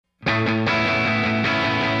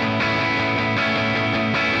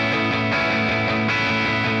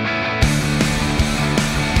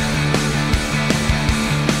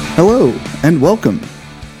Hello, and welcome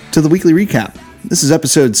to the weekly recap. This is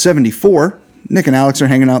episode 74. Nick and Alex are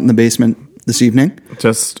hanging out in the basement this evening.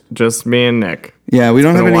 Just me and Nick. Yeah, we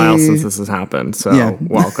don't have any... It's been a while since this has happened, so yeah.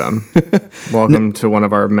 Welcome. Welcome to one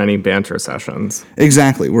of our many banter sessions.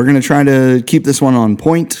 Exactly. We're going to try to keep this one on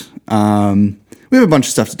point. We have a bunch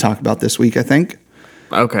of stuff to talk about this week, I think.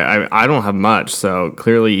 Okay, I don't have much, so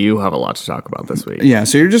clearly you have a lot to talk about this week. Yeah,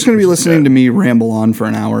 so you're just going to be listening to me ramble on for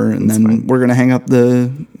an hour, and then fine. We're going to hang up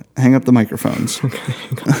the microphones.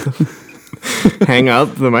 Hang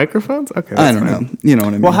up the microphones? Okay, I don't know. You know what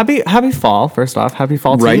I mean. Well, happy fall, first off. Happy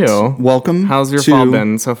fall to you. Welcome. How's your fall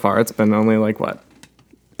been so far? It's been only like, what?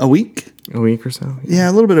 A week? A week or so? Yeah,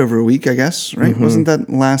 a little bit over a week, I guess, right? Mm-hmm. Wasn't that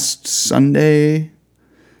last Sunday,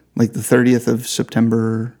 like the 30th of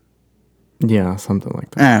September? Yeah, something like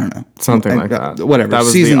that. I don't know. Something like that. Whatever. That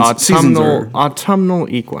was the autumnal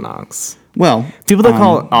equinox. Well, people that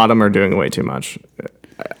call it autumn are doing way too much.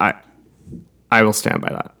 I will stand by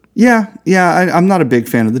that. Yeah, I'm not a big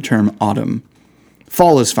fan of the term autumn.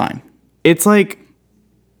 Fall is fine. It's like,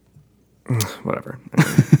 whatever.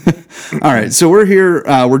 All right, so we're here.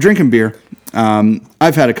 We're drinking beer.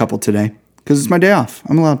 I've had a couple today because it's my day off.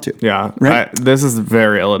 I'm allowed to. Yeah, right. This is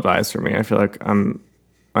very ill-advised for me. I feel like I'm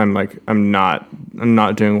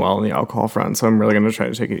not doing well on the alcohol front, so I'm really going to try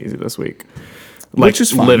to take it easy this week. Like, which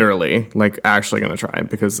is fine. Literally, like actually going to try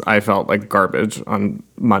because I felt like garbage on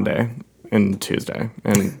Monday and Tuesday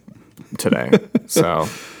and today. So,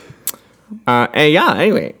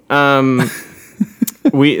 anyway,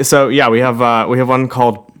 we have one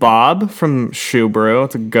called Bob from Shoe Brew.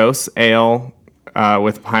 It's a ghost ale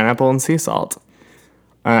with pineapple and sea salt.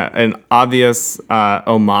 An obvious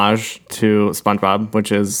homage to SpongeBob,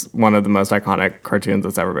 which is one of the most iconic cartoons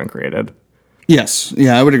that's ever been created. Yes,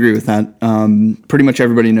 yeah, I would agree with that. Pretty much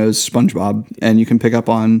everybody knows SpongeBob, and you can pick up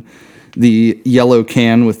on the yellow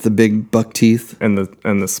can with the big buck teeth and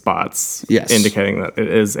the spots, yes, indicating that it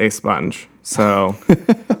is a sponge. So,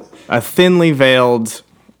 a thinly veiled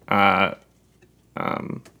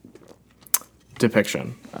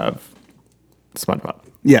depiction of SpongeBob.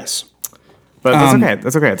 Yes. But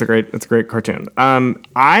that's okay. It's a great cartoon.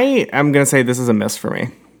 I am gonna say this is a miss for me.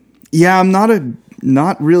 Yeah, I'm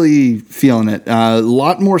not really feeling it. A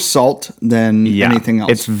lot more salt than anything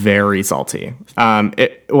else. It's very salty. When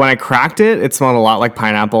I cracked it, it smelled a lot like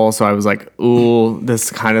pineapple. So I was like, ooh, this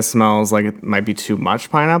kind of smells like it might be too much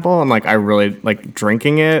pineapple. And like I really like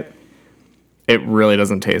drinking it. It really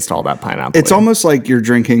doesn't taste all that pineapple. It's almost like you're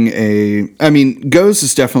drinking Goes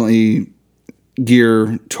is definitely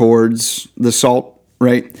gear towards the salt,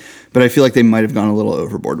 right? But I feel like they might have gone a little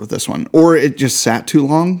overboard with this one, or it just sat too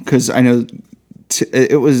long because I know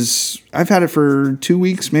I've had it for 2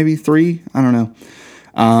 weeks, maybe 3, I don't know.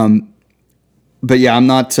 But yeah, I'm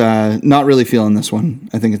not really feeling this one.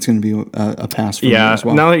 I think it's going to be a pass for me as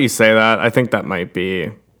well. Now that you say that, I think that might be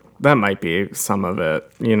some of it.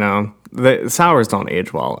 You know, the sours don't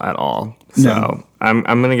age well at all. So no. I'm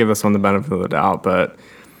going to give this one the benefit of the doubt, but.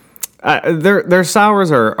 Their sours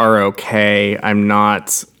are okay. I'm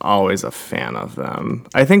not always a fan of them.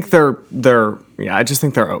 I think I just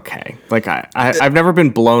think they're okay. Like I've never been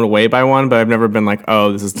blown away by one, but I've never been like,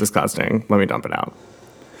 oh, this is disgusting. Let me dump it out.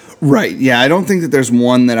 Right. Yeah. I don't think that there's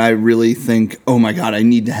one that I really think, oh my God, I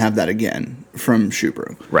need to have that again from Shoe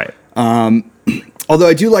Brew. Right. Although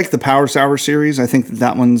I do like the Power Sour series. I think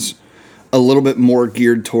that one's a little bit more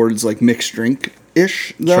geared towards like mixed drink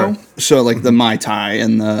ish though. Sure. So like the Mai Tai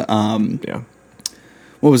and the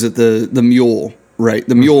what was it, the mule, right?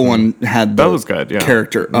 The mule one had the that was good,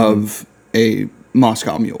 character of a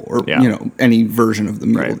Moscow mule or any version of the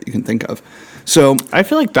mule that you can think of. So I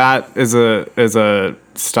feel like that is a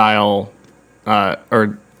style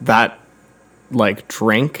or that like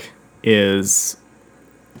drink is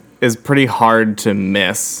pretty hard to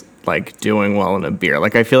miss like doing well in a beer.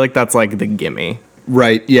 Like I feel like that's like the gimme.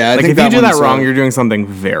 Right. Yeah. Like if you do that wrong, you're doing something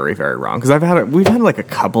very, very wrong. Because we've had like a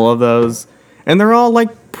couple of those, and they're all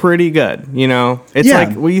like pretty good. You know, it's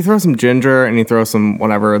like you throw some ginger and you throw some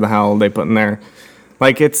whatever the hell they put in there.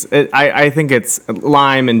 Like I think it's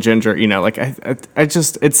lime and ginger. You know, like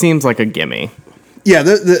it seems like a gimme. Yeah.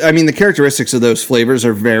 The characteristics of those flavors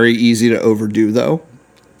are very easy to overdo, though.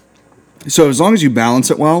 So as long as you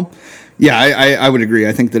balance it well, yeah, I would agree.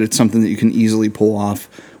 I think that it's something that you can easily pull off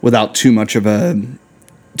without too much of an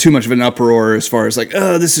uproar as far as like,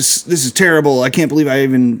 oh, this is terrible. I can't believe I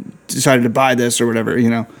even decided to buy this or whatever, you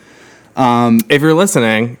know. If you're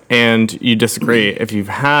listening and you disagree, if you've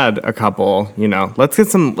had a couple, you know, let's get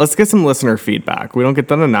some listener feedback. We don't get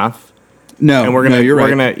that enough. No, and we're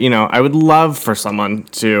gonna, you know, I would love for someone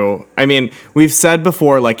to. I mean, we've said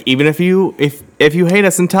before, like, even if if you hate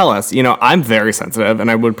us and tell us, I'm very sensitive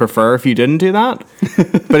and I would prefer if you didn't do that.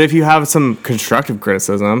 But if you have some constructive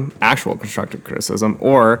criticism, actual constructive criticism,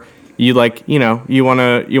 or you you want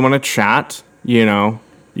to chat,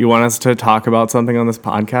 you want us to talk about something on this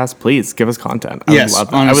podcast, please give us content. Yes,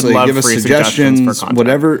 honestly, give us suggestions for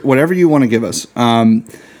content. Whatever you want to give us.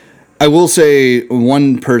 I will say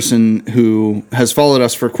one person who has followed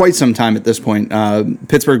us for quite some time at this point,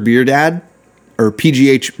 Pittsburgh Beer Dad, or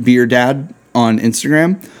PGH Beer Dad on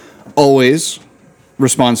Instagram, always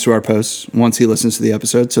responds to our posts once he listens to the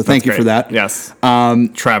episode. So thank you for that. Yes.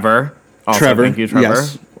 Trevor. Thank you, Trevor.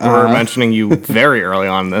 Yes. We're mentioning you very early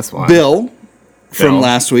on in this one. Bill. From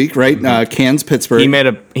last week, right? Cans Pittsburgh. He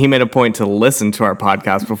made a point to listen to our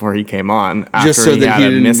podcast before he came on after just so he that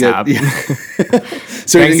had a mishap.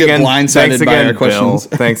 So he didn't get blindsided by our questions.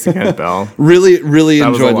 Thanks again, Bill. really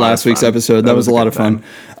enjoyed last week's episode. That was a lot of fun.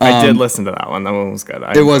 I did listen to that one. That one was good.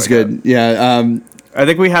 It was good. Yeah. I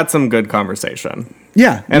think we had some good conversation.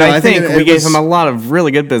 Yeah. And I think we gave him a lot of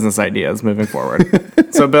really good business ideas moving forward.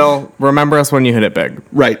 So, Bill, remember us when you hit it big.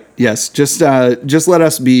 Right. Yes. Just let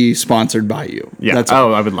us be sponsored by you. Yeah. That's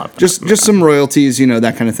I would love that. Just some royalties,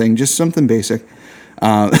 that kind of thing. Just something basic.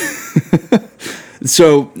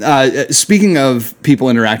 So, speaking of people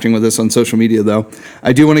interacting with us on social media, though,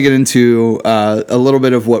 I do want to get into a little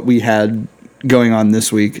bit of what we had going on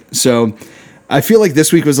this week. So, I feel like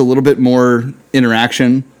this week was a little bit more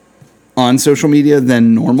interaction on social media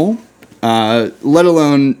than normal, let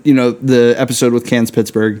alone, the episode with Cans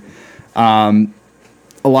Pittsburgh. A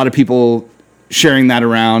lot of people sharing that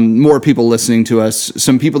around, more people listening to us,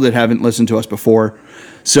 some people that haven't listened to us before.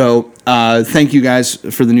 So thank you guys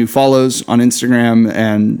for the new follows on Instagram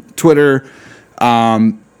and Twitter.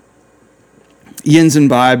 Yins and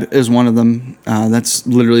Vibe is one of them. That's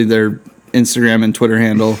literally their Instagram and Twitter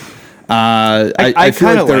handle. I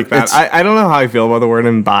kind of like that. I don't know how I feel about the word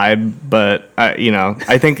imbibe, but I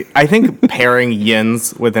think pairing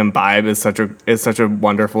yins with imbibe is such a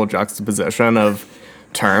wonderful juxtaposition of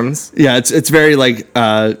terms. Yeah, it's very like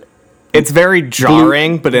it's very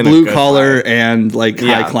jarring, but in blue a good collar way. And like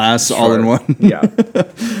high class all in one. Yeah.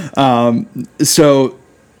 So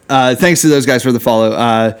thanks to those guys for the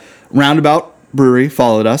follow. Roundabout Brewery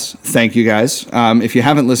followed us. Thank you guys. If you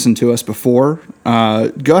haven't listened to us before,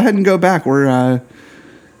 go ahead and go back.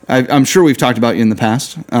 I'm sure we've talked about you in the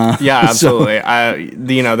past. Yeah, absolutely.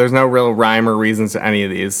 There's no real rhyme or reasons to any of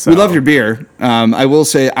these. So. We love your beer. I will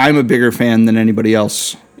say I'm a bigger fan than anybody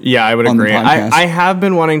else. Yeah, I would agree. I have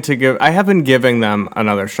been giving them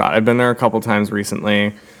another shot. I've been there a couple times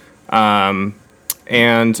recently, and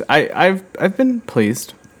I've been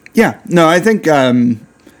pleased. Yeah. No, I think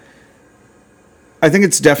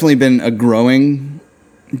it's definitely been a growing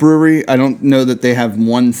brewery. I don't know that they have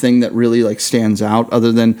one thing that really like stands out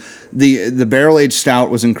other than the barrel aged stout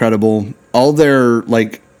was incredible. All their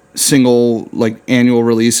like single like annual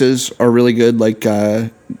releases are really good, like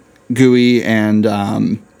Gooey and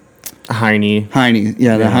Heine.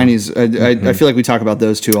 Yeah, the Heine's. I feel like we talk about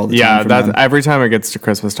those two all the time. Yeah, every time it gets to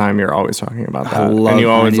Christmas time, you're always talking about that. And you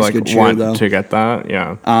always Heine's want to get that.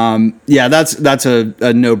 Yeah. Yeah, that's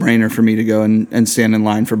a no-brainer for me to go and stand in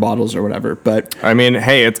line for bottles or whatever. But I mean,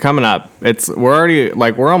 hey, it's coming up.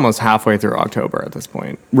 We're almost halfway through October at this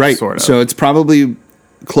point. Right. Sort of. So it's probably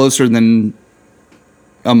closer than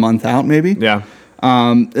a month out, maybe. Yeah.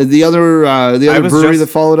 The other brewery that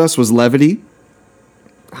followed us was Levity.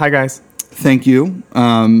 Hi, guys. Thank you.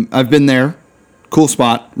 I've been there. Cool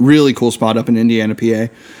spot. Really cool spot up in Indiana, PA.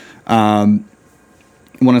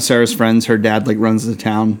 One of Sarah's friends, her dad, like runs the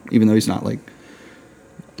town, even though he's not like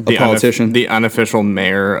a politician. The unofficial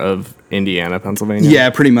mayor of Indiana, Pennsylvania. Yeah,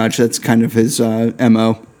 pretty much. That's kind of his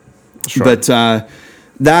MO. Sure. But I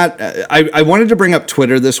wanted to bring up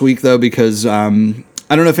Twitter this week, though, because I don't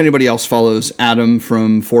know if anybody else follows Adam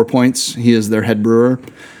from 4 Points. He is their head brewer.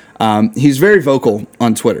 He's very vocal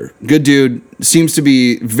on Twitter. Good dude. Seems to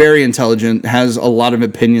be very intelligent. Has a lot of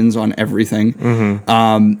opinions on everything.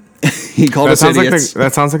 Mm-hmm. He called us idiots.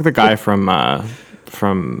 That sounds like the guy from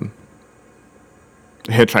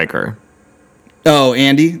Hitchhiker. Oh,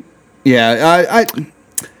 Andy? Yeah.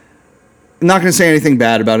 I'm not going to say anything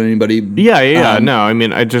bad about anybody. Yeah. No, I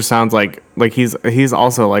mean, it just sounds like he's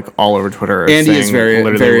also like all over Twitter. Andy is very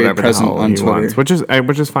present on Twitter, which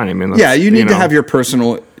is fine. I mean, yeah, you need to have your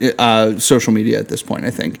personal social media at this point,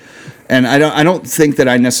 I think. And I don't think that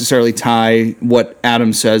I necessarily tie what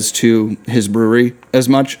Adam says to his brewery as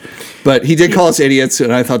much, but he did call us idiots,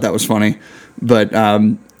 and I thought that was funny. But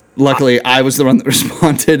luckily, I was the one that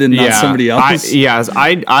responded and not somebody else.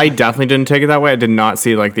 I definitely didn't take it that way. I did not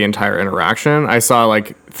see like the entire interaction. I saw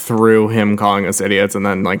like through him calling us idiots, and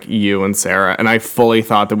then like you and Sarah, and I fully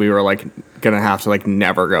thought that we were like gonna have to like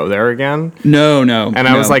never go there again. No. And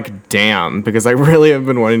I was like, damn, because I really have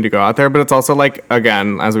been wanting to go out there, but it's also like,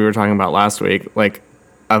 again, as we were talking about last week, like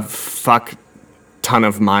a fuck ton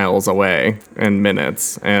of miles away in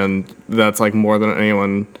minutes, and that's like more than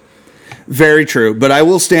anyone. Very true, but I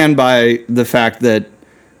will stand by the fact that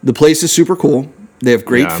the place is super cool. They have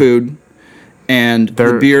great food, and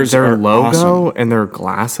the beers their are logo awesome. and their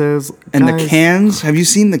glasses And guys, the cans. Have you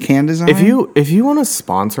seen the can design? If you want to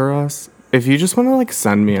sponsor us, if you just want to like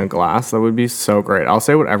send me a glass, that would be so great. I'll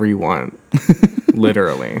say whatever you want.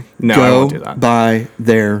 Literally. No, I won't do that. Buy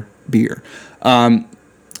their beer.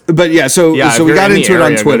 But yeah, so Yeah, we got into it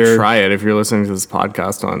on Twitter. Go try it if you're listening to this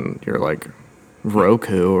podcast on your like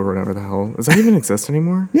Roku or whatever the hell. Does that even exist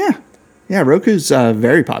anymore? Yeah, Roku's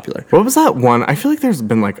very popular. What was that one? I feel like there's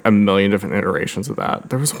been like a million different iterations of that.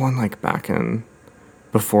 There was one like back in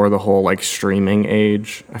before the whole like streaming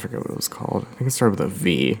age. I forget what it was called. I think it started with a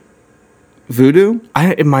V. Voodoo?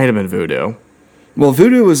 It might have been Voodoo. Well,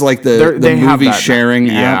 Voodoo was like the movie sharing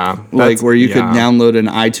app, like where you could download an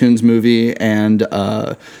iTunes movie and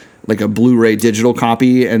like a Blu-ray digital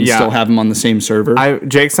copy and still have them on the same server.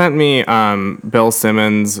 Jake sent me Bill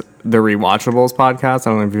Simmons' The Rewatchables podcast.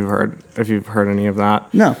 I don't know if you've heard any of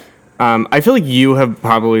that. No. I feel like you have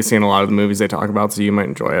probably seen a lot of the movies they talk about, so you might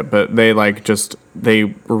enjoy it. But they they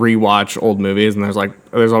rewatch old movies, and there's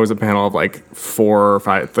always a panel of like 4 or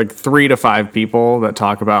 5, like 3 to 5 people that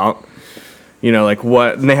talk about, you know, like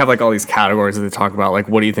what, and they have like all these categories that they talk about, like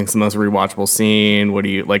what do you think's the most rewatchable scene? What do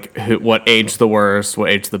you like? What aged the worst? What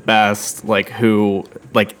aged the best? Like who?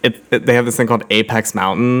 Like they have this thing called Apex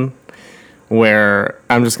Mountain, where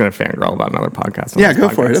I'm just gonna fangirl about another podcast. Yeah, go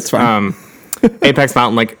for it. It's fine. Apex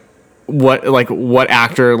Mountain, like what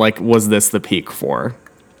actor like was this the peak for?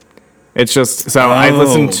 It's just so I've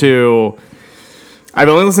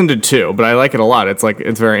only listened to 2, but I like it a lot. It's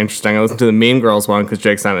very interesting. I listened to the Mean Girls one because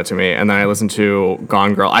Jake sent it to me, and then I listened to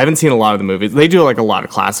Gone Girl. I haven't seen a lot of the movies. They do like a lot of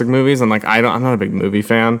classic movies, and like I'm not a big movie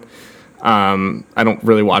fan. I don't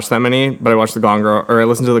really watch that many, but I watched I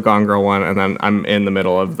listened to the Gone Girl one, and then I'm in the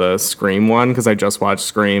middle of the Scream one because I just watched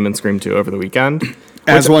Scream and Scream 2 over the weekend.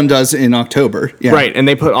 As one does in October. Yeah. Right, and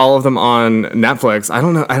they put all of them on Netflix. I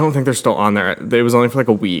don't know. I don't think they're still on there. It was only for like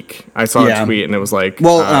a week. I saw a tweet, and it was like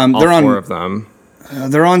all they're on 4 of them.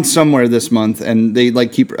 They're on somewhere this month, and they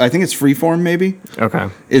like keep. I think it's Freeform, maybe. Okay,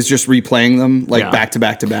 is just replaying them like back to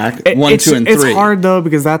back to back. 1, 2, and 3. It's hard though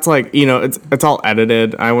because that's like, you know, it's all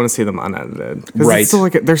edited. I want to see them unedited. Right. It's still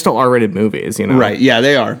like they're still R-rated movies, you know. Right. Yeah,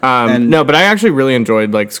 they are. No, but I actually really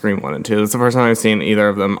enjoyed like Scream 1 and 2. That's the first time I've seen either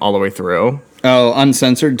of them all the way through. Oh,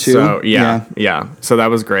 uncensored too. So yeah. So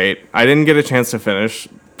that was great. I didn't get a chance to finish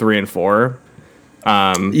 3 and 4.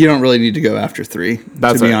 You don't really need to go after 3. To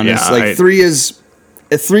be honest, yeah,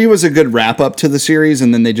 3 was a good wrap up to the series,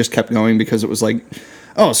 and then they just kept going because it was like,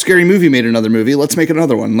 oh, Scary Movie made another movie, let's make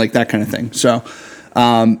another one, like that kind of thing. So,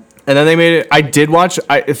 and then they made it. I did watch.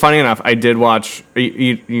 Funny enough, I did watch.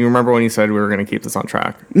 You remember when you said we were going to keep this on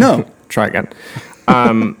track? No, try again.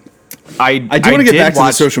 I do want to get back to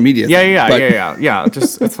the social media. Yeah.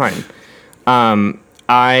 Just it's fine. How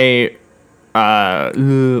did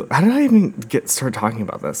I even start talking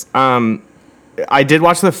about this? I did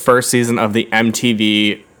watch the first season of the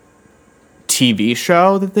MTV TV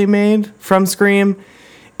show that they made from Scream.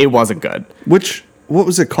 It wasn't good. What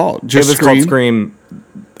was it called? Just it was called Scream.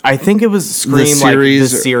 I think it was Scream, the series, like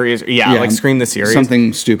the series. Yeah, like Scream the series.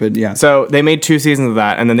 Something stupid, yeah. So they made 2 seasons of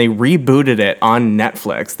that, and then they rebooted it on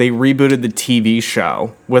Netflix. They rebooted the TV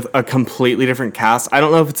show with a completely different cast. I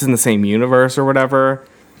don't know if it's in the same universe or whatever.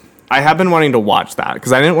 I have been wanting to watch that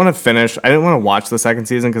because I didn't want to watch the second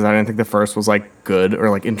season because I didn't think the first was like good or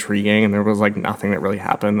like intriguing, and there was like nothing that really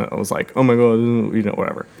happened. I was like, oh my god, you know,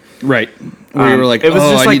 whatever. Right. We were like, it was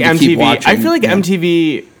just I like need to MTV. keep watching. I feel like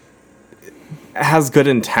MTV has good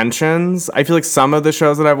intentions. I feel like some of the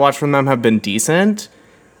shows that I've watched from them have been decent,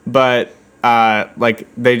 but like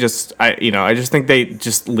they just, I just think they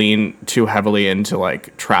just lean too heavily into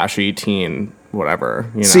like trashy teen whatever,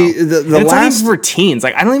 you know. See, it's not even for teens.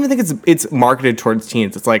 Like I don't even think it's marketed towards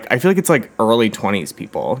teens. It's like I feel like it's like early 20s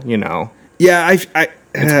people, you know. Yeah,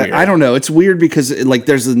 I don't know. It's weird because like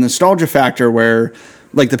there's a nostalgia factor where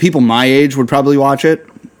like the people my age would probably watch it.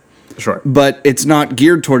 Sure. But it's not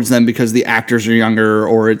geared towards them because the actors are younger,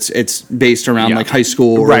 or it's based around like high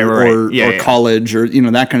school or college or, you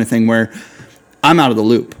know, that kind of thing, where I'm out of the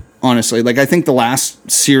loop, honestly. Like I think the last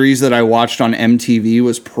series that I watched on MTV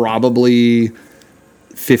was probably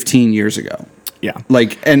 15 years ago. Yeah.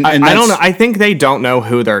 Like and I don't know. I think they don't know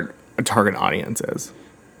who their target audience is.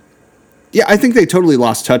 Yeah, I think they totally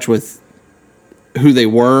lost touch with who they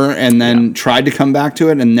were, and then tried to come back to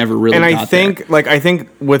it, and never really. And I think, there. I think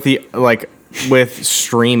with the with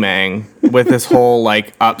streaming, with this whole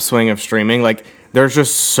upswing of streaming, there's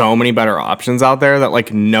just so many better options out there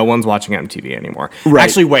that no one's watching MTV anymore. Right.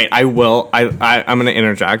 Actually, wait, I'm going to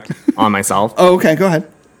interject on myself. Oh, okay, go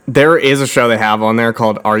ahead. There is a show they have on there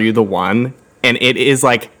called Are You the One? And it is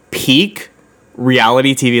peak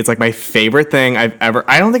reality TV. It's my favorite thing I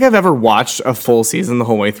don't think I've ever watched a full season the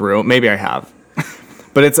whole way through. Maybe I have.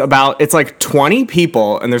 But it's 20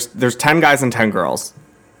 people, and there's 10 guys and 10 girls.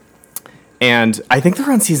 And I think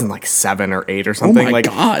they're on season 7 or 8 or something. Oh my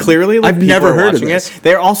God. Clearly, I've never heard of this.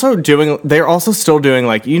 They're also still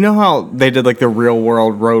doing you know how they did the Real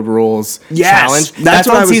World Road Rules challenge? That's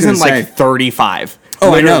on what season 35. Oh,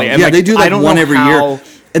 literally. I know. Yeah, they do one every year.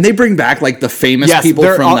 And they bring back the famous people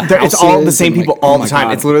from the houses. It's all the same people all the time.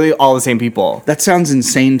 God. It's literally all the same people. That sounds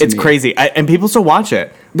insane to me. It's crazy. And people still watch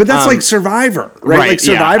it. But that's Survivor, right?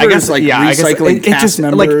 Survivor is recycling cast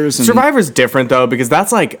members. Survivor's different though, because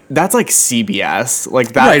that's CBS.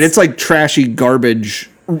 That's right. It's trashy garbage.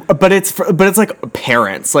 But it's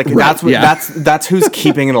parents. That's who's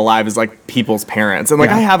keeping it alive is people's parents. And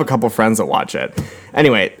I have a couple friends that watch it.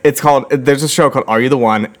 Anyway, there's a show called Are You the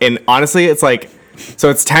One? And honestly, it's so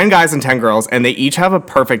it's 10 guys and 10 girls, and they each have a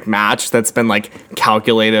perfect match that's been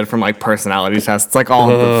calculated from personality tests. It's all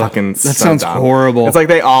the fucking. That sounds horrible. It's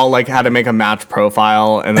they all had to make a match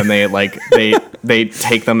profile, and then they they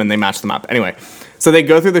take them and they match them up. Anyway, so they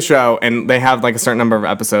go through the show, and they have a certain number of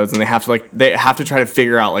episodes, and they have to try to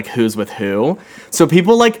figure out who's with who. So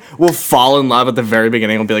people will fall in love at the very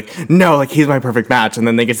beginning and be no, he's my perfect match, and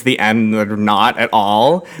then they get to the end and they're not at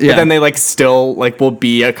all. Yeah. But then they still will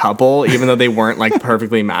be a couple even though they weren't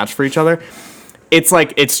perfectly matched for each other. It's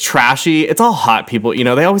it's trashy. It's all hot people.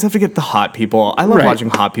 They always have to get the hot people. I love watching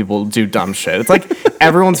hot people do dumb shit. It's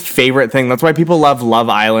everyone's favorite thing. That's why people love Love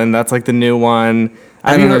Island. That's the new one.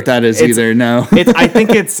 I don't know what that is either. No, I think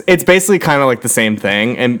it's basically kind of the same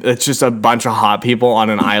thing, and it's just a bunch of hot people on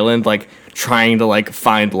an island trying to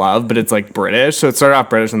find love, but it's British. So it started off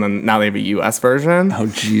British, and then now they have a US version. Oh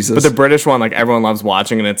Jesus! But the British one, everyone loves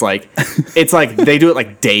watching, and it's they do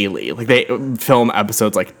it daily. They film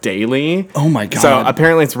episodes daily. Oh my God! So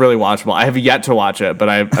apparently it's really watchable. I have yet to watch it,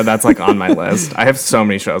 but that's on my list. I have so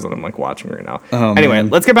many shows that I'm watching right now. Oh, anyway, man.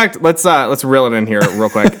 Let's get back. Let's reel it in here real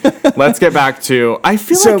quick. Let's get back to. I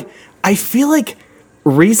feel like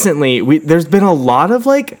recently there's been a lot of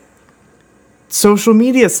social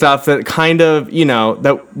media stuff that kind of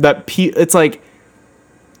it's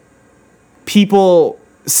people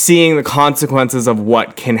seeing the consequences of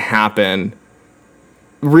what can happen,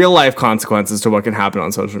 real life consequences to what can happen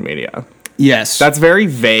on social media. Yes, that's very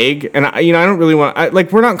vague, and I don't really want.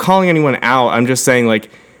 We're not calling anyone out. I'm just saying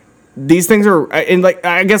these things are, and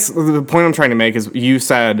I guess the point I'm trying to make is you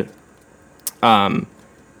said,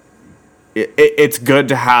 it's good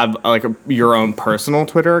to have your own personal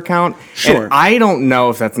Twitter account. Sure. And I don't know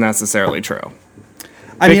if that's necessarly true.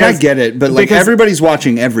 I mean, I get it, but everybody's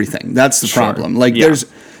watching everything. That's the problem.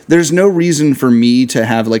 There's no reason for me to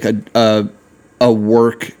have a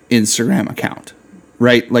work Instagram account,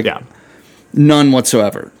 right? None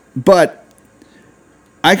whatsoever. But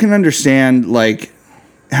I can understand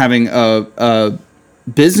having a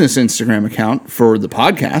business Instagram account for the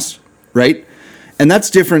podcast, right? And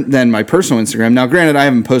that's different than my personal Instagram. Now, granted, I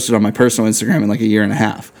haven't posted on my personal Instagram in a year and a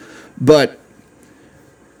half. But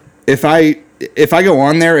if I go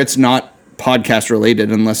on there, it's not podcast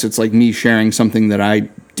related unless it's me sharing something that I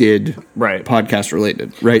did podcast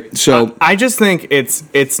related, right? So I just think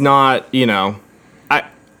it's not,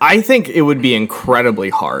 I think it would be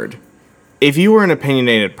incredibly hard if you were an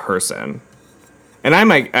opinionated person. And I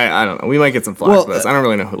don't know. We might get some flags for this. I don't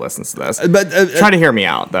really know who listens to this. But try to hear me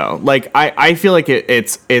out, though. I feel like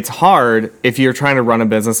it's hard if you're trying to run a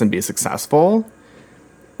business and be successful.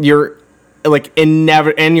 You're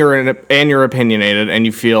and you're opinionated, and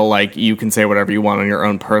you feel like you can say whatever you want on your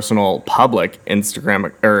own personal public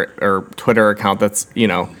Instagram or Twitter account. That's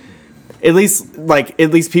at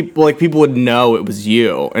least people would know it was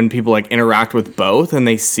you, and people interact with both, and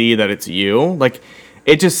they see that it's you.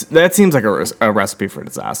 That seems like a recipe for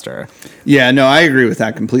disaster. Yeah, no, I agree with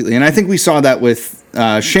that completely. And I think we saw that with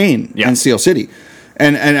Shane and Steel City.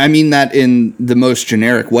 And I mean that in the most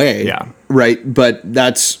generic way. Yeah. Right? But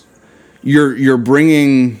that's, you're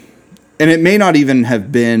bringing, and it may not even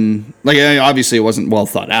have been, obviously it wasn't well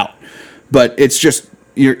thought out. But it's just,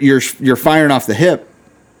 you're firing off the hip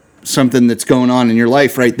something that's going on in your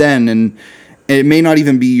life right then. And it may not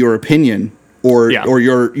even be your opinion or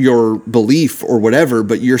your belief or whatever,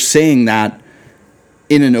 but you're saying that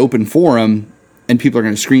in an open forum, and people are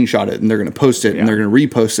going to screenshot it, and they're going to post it, and they're going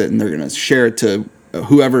to repost it, and they're going to share it to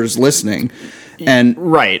whoever's listening. And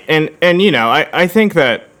right. And I think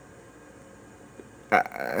that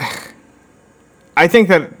I think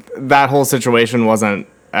that whole situation wasn't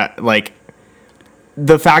like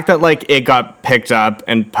the fact that like it got picked up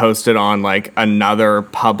and posted on like another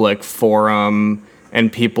public forum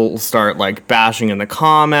and people start like bashing in the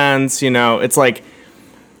comments, it's like,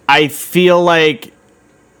 I feel like,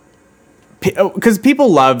 because people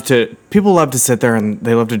love to sit there and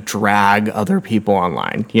they love to drag other people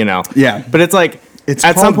online, Yeah. But it's like, at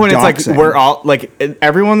some point doxing. It's like we're all like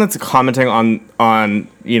everyone that's commenting on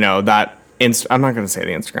that. I'm not going to say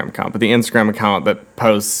the Instagram account, but the Instagram account that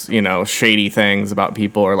posts, shady things about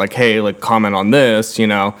people or like, hey, like comment on this,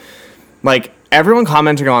 like everyone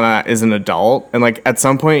commenting on that is an adult. And like at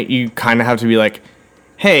some point you kind of have to be like,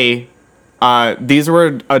 hey, these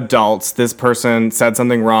were adults. This person said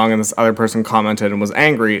something wrong and this other person commented and was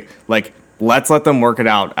angry. Like, let's let them work it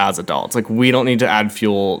out as adults. Like, we don't need to add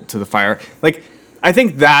fuel to the fire. Like, I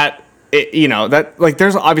think that, that like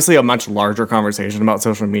there's obviously a much larger conversation about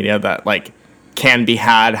social media that like can be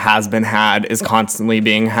had, has been had, is constantly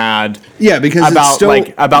being had. Yeah, because about it's still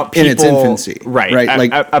like about people in its infancy, right?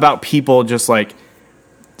 Like about people just like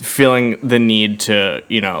feeling the need to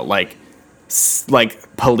like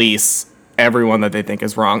police everyone that they think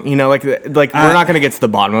is wrong. Like we're not going to get to the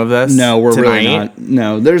bottom of this. No, we're tonight. really not.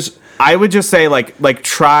 No, I would just say like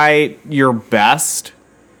try your best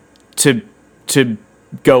to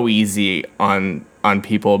go easy on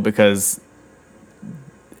people because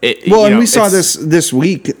and we saw this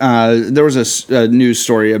week. There was a news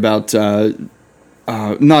story about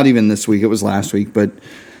not even this week, it was last week, but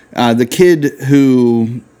the kid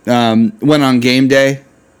who went on game day,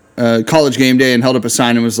 college game day, and held up a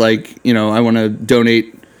sign and was like, I want to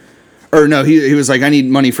donate, or no, he was like, I need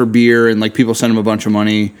money for beer, and like people sent him a bunch of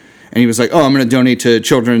money, and he was like, oh, I'm going to donate to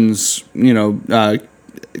children's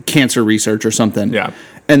cancer research or something. Yeah.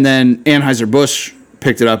 And then Anheuser-Busch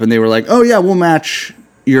picked it up and they were like, oh yeah, we'll match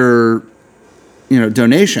your,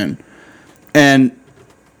 donation. And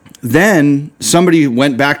then somebody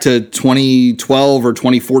went back to 2012 or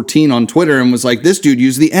 2014 on Twitter and was like, this dude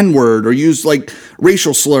used the N-word or used like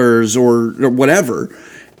racial slurs or whatever.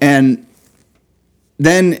 And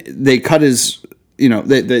then they cut his,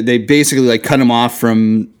 they basically like cut him off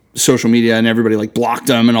from social media and everybody like blocked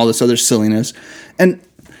him and all this other silliness. And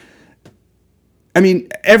I mean,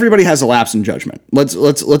 everybody has a lapse in judgment. Let's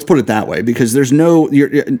put it that way, because there's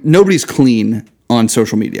nobody's clean on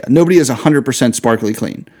social media. Nobody is 100% sparkly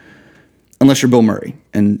clean, unless you're Bill Murray,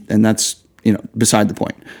 and that's beside the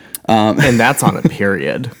point. And that's on a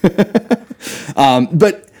period.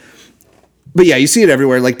 But yeah, you see it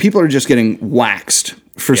everywhere. Like people are just getting waxed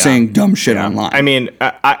for saying dumb shit online. I mean,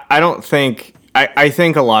 I don't think. I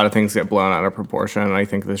think a lot of things get blown out of proportion. I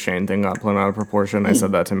think the Shane thing got blown out of proportion. I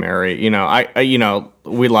said that to Mary.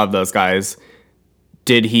 We love those guys.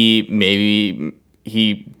 Did he maybe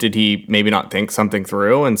not think something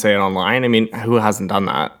through and say it online? I mean, who hasn't done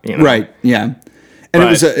that? Right? Yeah.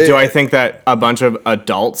 And do I think that a bunch of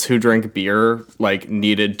adults who drink beer like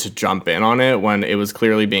needed to jump in on it when it was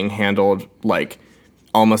clearly being handled like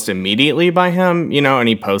almost immediately by him, and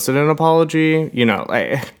he posted an apology,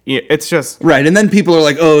 it's just right. And then people are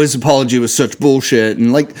like, oh, his apology was such bullshit.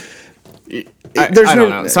 And like, I don't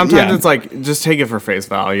know. Sometimes it's like, just take it for face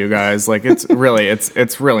value, guys. Like it's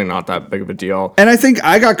really not that big of a deal. And I think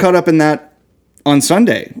I got caught up in that on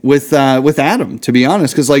Sunday with Adam, to be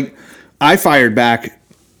honest. Cause like I fired back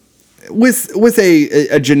with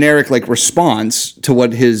a generic like response to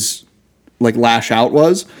what his like lash out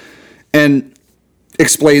was, and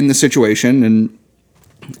explain the situation, and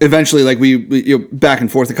eventually like we back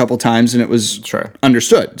and forth a couple times and it was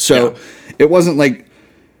understood. So it wasn't like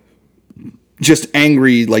just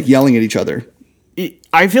angry, like yelling at each other.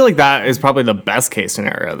 I feel like that is probably the best case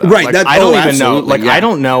scenario though. Right. Like, I don't even know. Like I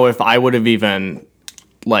don't know if I would have even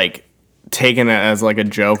like taken it as like a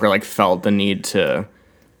joke or like felt the need to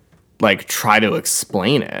like try to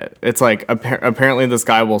explain it. It's like apparently this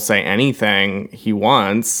guy will say anything he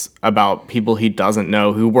wants about people he doesn't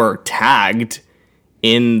know who were tagged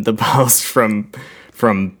in the post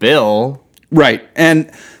from Bill. Right. And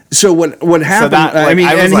so what happened? So that, like,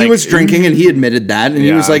 he was drinking and he admitted that, and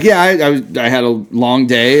he was like, yeah, I had a long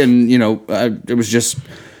day, and it was just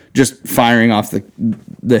firing off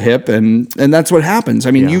the hip, and that's what happens.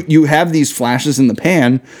 I mean, you have these flashes in the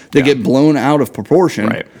pan that get blown out of proportion.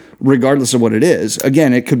 Right. Regardless of what it is.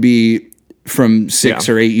 Again, it could be from 6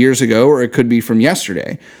 or 8 years ago, or it could be from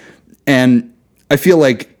yesterday. And I feel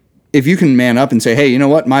like if you can man up and say, hey, you know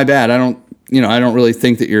what, my bad, I don't I don't really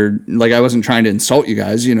think that you're like, I wasn't trying to insult you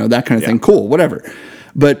guys, that kind of thing. Cool, whatever.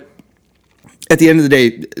 But at the end of the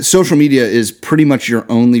day, social media is pretty much your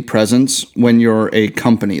only presence when you're a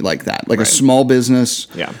company like that, like a small business,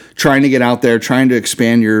 trying to get out there, trying to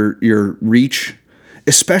expand your reach,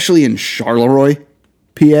 especially in Charleroi,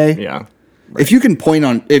 PA. Yeah. Right. If you can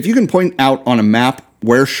point out on a map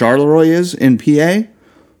where Charleroi is in PA,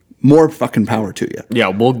 more fucking power to you. Yeah,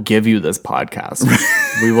 we'll give you this podcast.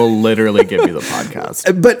 We will literally give you the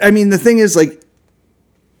podcast. But I mean, the thing is, like,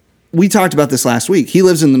 we talked about this last week. He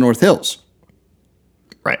lives in the North Hills.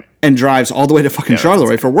 Right. And drives all the way to fucking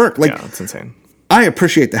Charleroi for work. Like, yeah, that's insane. I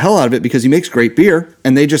appreciate the hell out of it because he makes great beer,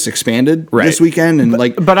 and they just expanded this weekend. And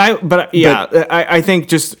I think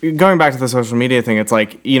just going back to the social media thing, it's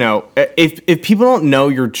like, if people don't know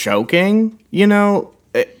you're joking,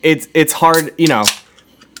 it's hard,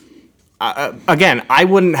 again, I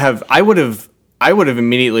would have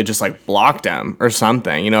immediately just like blocked him or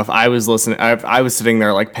something, if I was listening, if I was sitting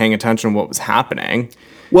there like paying attention to what was happening.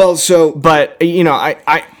 Well, so, but you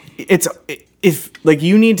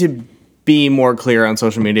need to be more clear on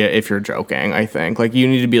social media if you're joking. I think like you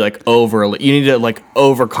need to be like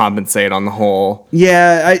overcompensate on the whole.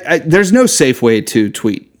 Yeah, there's no safe way to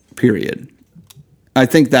tweet. Period. I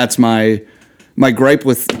think that's my gripe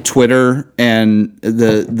with Twitter and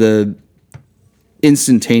the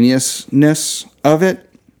instantaneousness of it.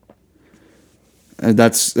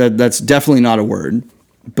 That's definitely not a word,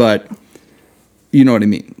 but you know what I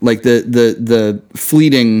mean. Like the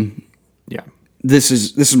fleeting. Yeah. This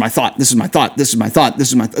is my thought. This is my thought. This is my thought. This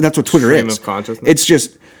is my. That's what Twitter Stream is. Of consciousness. It's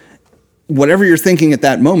just whatever you're thinking at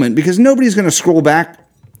that moment, because nobody's going to scroll back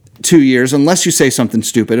 2 years unless you say something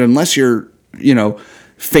stupid, unless you're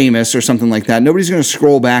famous or something like that. Nobody's going to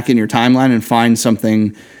scroll back in your timeline and find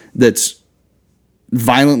something that's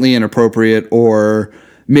violently inappropriate or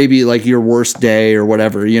maybe like your worst day or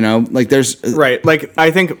whatever, like there's right. Like I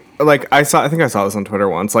think I saw this on Twitter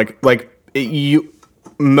once.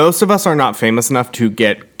 Most of us are not famous enough to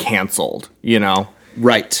get canceled,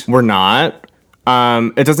 Right. We're not.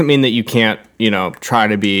 It doesn't mean that you can't, try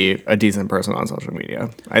to be a decent person on social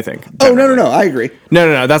media, I think. Generally. Oh, no. I agree.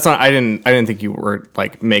 No. That's not, I didn't think you were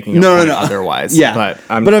like making a point otherwise. Yeah. But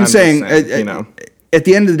I'm saying, at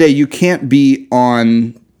the end of the day, you can't be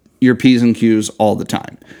on your P's and Q's all the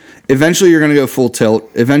time. Eventually, you're going to go full tilt.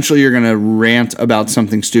 Eventually, you're going to rant about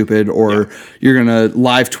something stupid, or you're going to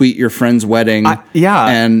live tweet your friend's wedding.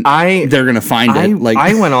 And they're going to find it. Like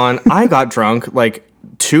I went on, I got drunk like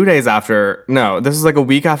 2 days after. No, this is like a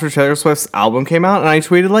week after Taylor Swift's album came out, and I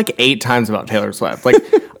tweeted like 8 times about Taylor Swift. Like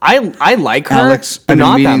I like her, Alex, but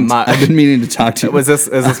not that much. I've been meaning to talk to you. Is this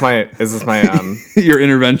my your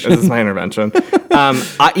intervention? Is this my intervention? Am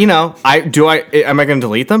I going to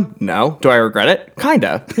delete them? No. Do I regret it?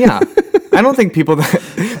 Kinda. Yeah. I don't think people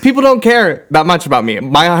don't care that much about me.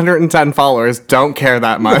 My 110 followers don't care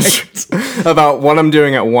that much about what I'm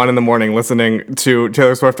doing at 1 a.m. listening to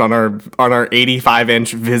Taylor Swift on our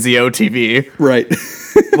 85-inch Vizio TV. Right.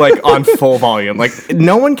 Like on full volume. Like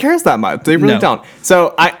no one cares that much. They really don't.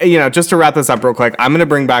 So just to wrap this up real quick, I'm going to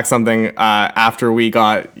bring back something after we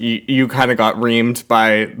got, you kind of got reamed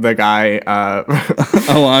by the guy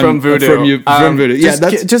from Voodoo. From Voodoo. Yeah,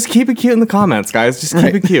 just keep it cute in the comments, guys. Just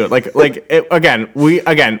keep it cute.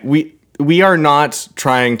 We are not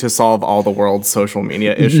trying to solve all the world's social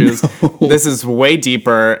media issues. No. This is way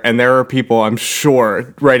deeper, and there are people, I'm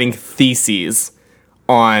sure, writing theses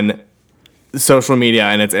on social media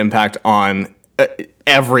and its impact on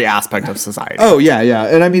every aspect of society. Oh, yeah.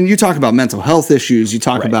 And I mean, you talk about mental health issues. You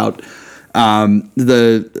talk about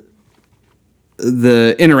the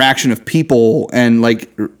interaction of people and,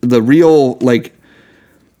 like, the real, like,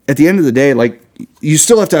 at the end of the day, like, you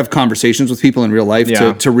still have to have conversations with people in real life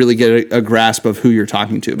to really get a grasp of who you're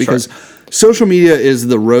talking to, because social media is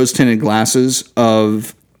the rose-tinted glasses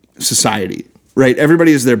of society, right?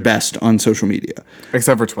 Everybody is their best on social media.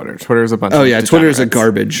 Except for Twitter. Twitter is a bunch of degenerates. Twitter is a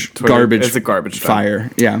garbage it's a garbage fire.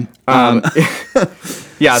 Yeah.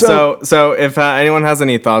 Yeah, so if anyone has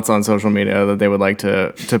any thoughts on social media that they would like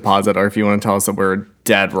to posit, or if you want to tell us that we're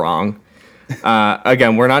dead wrong,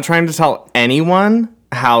 again, we're not trying to tell anyone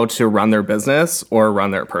how to run their business or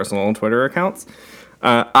run their personal Twitter accounts.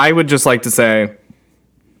 I would just like to say,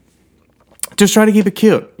 just try to keep it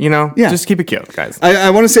cute, Yeah. Just keep it cute, guys. I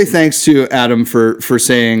want to say thanks to Adam for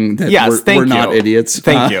saying that we're not idiots.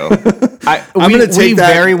 Thank you. I'm going to take that.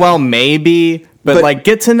 We very well may be, But like,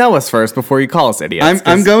 get to know us first before you call us idiots.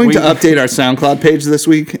 I'm going to update our SoundCloud page this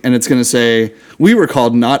week, and it's going to say, we were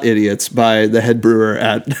called not idiots by the head brewer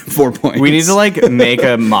at 4 Points. We need to like make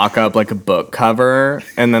a mock-up, like a book cover,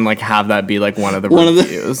 and then like have that be like one of the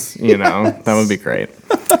reviews. You know, that would be great.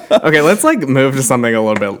 Okay, let's like move to something a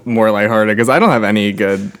little bit more lighthearted, because I don't have any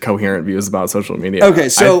good coherent views about social media. Okay,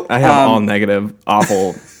 so I have all negative,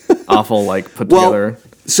 awful, like put together.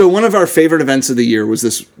 So one of our favorite events of the year was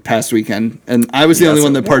this past weekend, and I was the only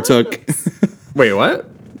one that partook. Wait, what?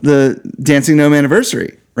 The Dancing Gnome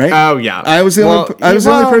anniversary, right? Oh yeah, I was the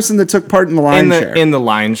only person that took part in the line share. In the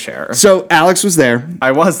line share. So Alex was there.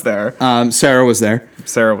 I was there. Sarah was there.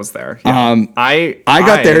 Sarah was there. Yeah. I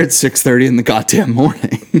got there at 6:30 in the goddamn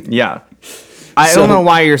morning. Yeah. I don't know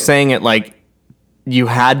why you're saying it like you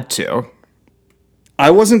had to.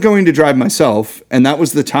 I wasn't going to drive myself, and that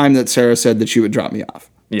was the time that Sarah said that she would drop me off.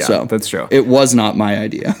 Yeah, so that's true. It was not my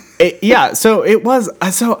idea. So it was.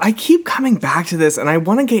 So I keep coming back to this, and I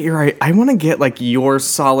want to get like your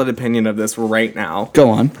solid opinion of this right now. Go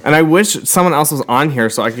on. And I wish someone else was on here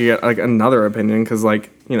so I could get like another opinion, because like,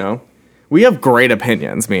 you know, we have great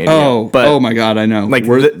opinions, me and you. But oh my god, I know. Like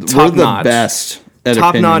we're the best at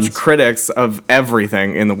top-notch critics of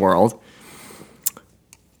everything in the world.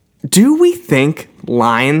 Do we think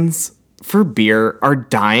lines for beer are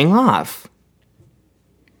dying off?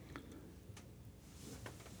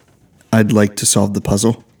 I'd like to solve the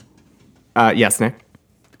puzzle. Yes, Nick?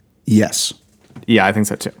 Yes. Yeah, I think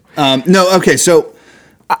so too. No, okay, so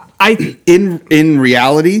in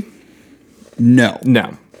reality, no.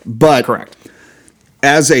 No. But correct.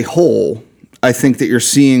 As a whole, I think that you're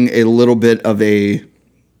seeing a little bit of a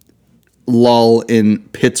lull in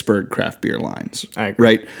Pittsburgh craft beer lines. I agree.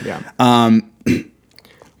 Right? Yeah.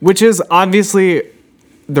 Which is obviously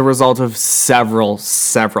the result of several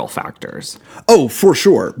factors. Oh, for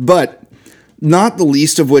sure. But not the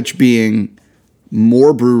least of which being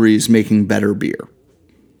more breweries making better beer.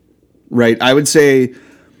 Right? I would say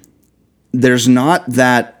there's not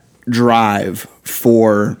that drive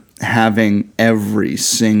for having every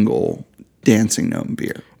single Dancing Gnome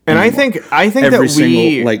beer. And anymore. I think every that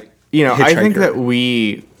we, like, you know, I think that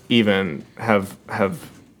we even have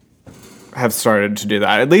started to do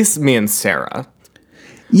that. At least me and Sarah.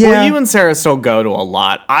 Yeah. Well, you and Sarah still go to a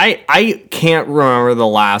lot. I can't remember the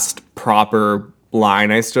last proper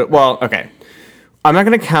line I stood. Well, okay. I'm not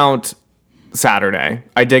going to count Saturday.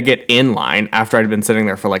 I did get in line after I'd been sitting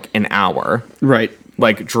there for like an hour. Right.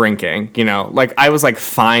 Like drinking, you know, like I was like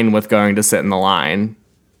fine with going to sit in the line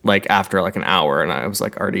like after like an hour, and I was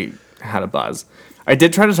like already had a buzz. I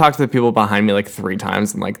did try to talk to the people behind me like 3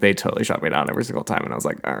 times, and like they totally shut me down every single time, and I was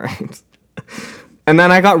like, all right. And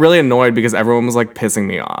then I got really annoyed because everyone was like pissing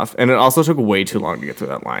me off, and it also took way too long to get through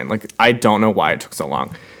that line. Like I don't know why it took so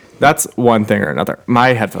long. That's one thing or another.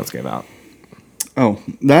 My headphones gave out. Oh,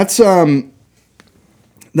 that's the.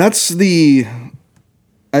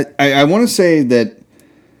 I want to say that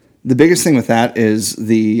the biggest thing with that is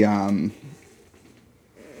the.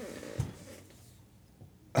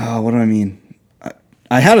 What do I mean?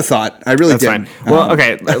 I had a thought. I really did. That's fine. Well,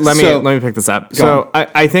 okay. Let me pick this up. So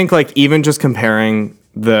I think like even just comparing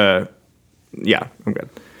I'm good.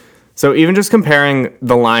 So even just comparing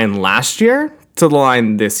the line last year to the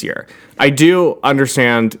line this year, I do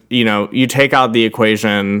understand. You know, you take out of the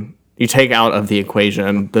equation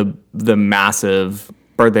the massive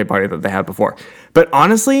birthday party that they had before. But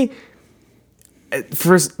honestly,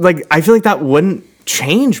 first, like I feel like that wouldn't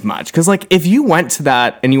change much, because like if you went to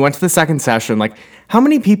that and you went to the second session, like how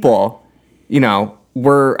many people, you know,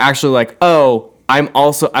 were actually like, oh, I'm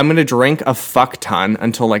going to drink a fuck ton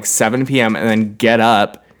until like 7 p.m. and then get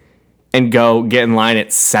up and go get in line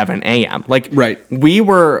at 7 a.m. Like, right. We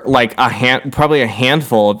were like probably a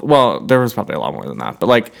handful of, well, there was probably a lot more than that, but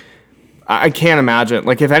like, I can't imagine.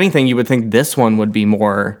 Like, if anything, you would think this one would be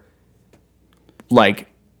more like,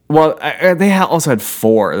 well, they also had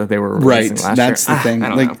 4 that they were releasing last year. That's the thing. I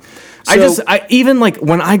don't know. So, I even like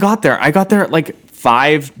when I got there at like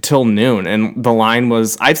 5 till noon, and the line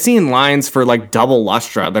was, I've seen lines for like double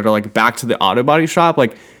Lustra that are like back to the auto body shop.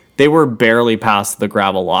 Like they were barely past the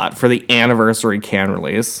gravel lot for the anniversary can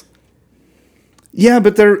release. Yeah,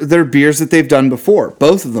 but they're beers that they've done before.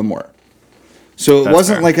 Both of them were. So it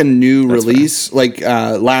wasn't like a new release like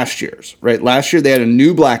last year's, right? Last year they had a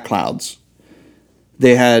new Black Clouds.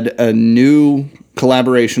 They had a new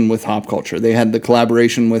collaboration with Hop Culture. They had the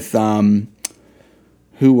collaboration with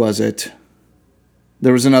who was it?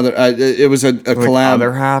 There was another. It was a collab.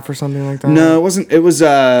 Other Half or something like that. No, it wasn't. It was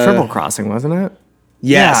Triple Crossing, wasn't it?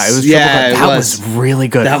 Yes. Yeah, it was Yeah, triple. it That was. was really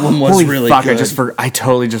good. That one was Holy really fuck, good. I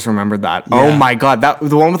totally just remembered that. Yeah. Oh my god,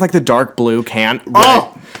 the one with like the dark blue can. Right.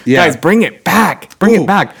 Oh, Yeah. guys, bring it back. Bring Ooh. it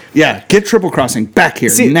back. Yeah, get Triple Crossing back here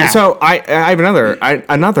now. So I have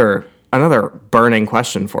another burning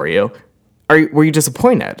question for you. Were you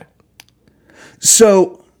disappointed?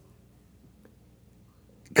 So,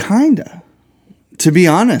 kinda. To be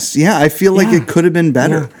honest, yeah, I feel like it could have been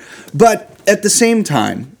better. Yeah. But at the same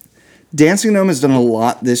time, Dancing Gnome has done a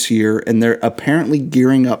lot this year, and they're apparently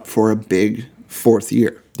gearing up for a big fourth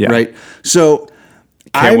year. Yeah. Right? So,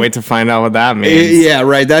 Can't wait to find out what that means. Yeah,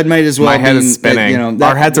 right. That might as well My head mean, is spinning.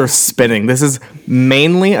 Our heads are spinning. This is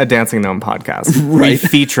mainly a Dancing Gnome podcast. We Right.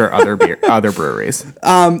 feature other breweries.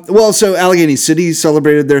 Well, so Allegheny City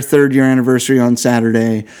celebrated their 3rd-year anniversary on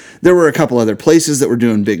Saturday. There were a couple other places that were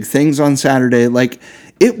doing big things on Saturday. Like,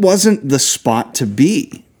 it wasn't the spot to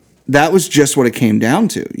be. That was just what it came down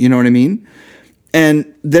to. You know what I mean? And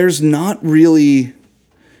there's not really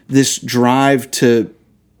this drive to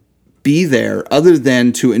be there other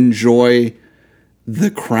than to enjoy the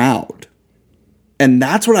crowd. And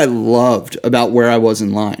that's what I loved about where I was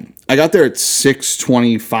in line. I got there at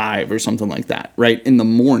 6:25 or something like that, right, in the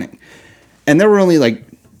morning. And there were only like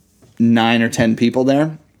 9 or 10 people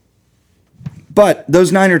there. But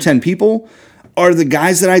those 9 or 10 people are the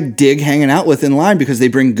guys that I dig hanging out with in line because they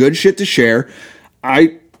bring good shit to share.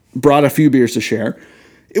 I brought a few beers to share.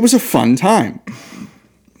 It was a fun time.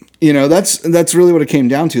 You know, that's really what it came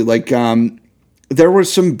down to. Like, there were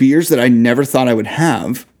some beers that I never thought I would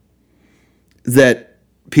have that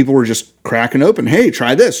people were just cracking open. Hey,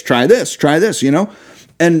 try this, try this, try this, you know?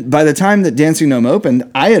 And by the time that Dancing Gnome opened,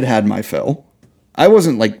 I had my fill. I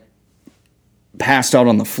wasn't like passed out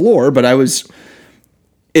on the floor, but I was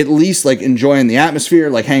at least like enjoying the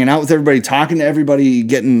atmosphere, like hanging out with everybody, talking to everybody,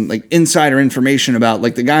 getting like insider information about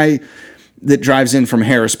like the guy that drives in from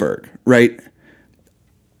Harrisburg, right?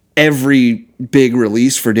 Every big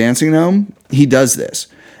release for Dancing Gnome, he does this.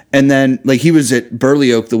 And then like he was at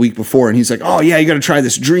Burley Oak the week before and he's like, oh yeah, you got to try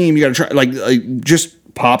this Dream. You got to try like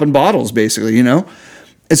just popping bottles basically, you know?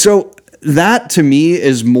 And so that to me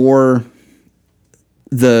is more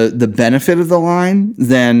the benefit of the line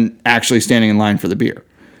than actually standing in line for the beer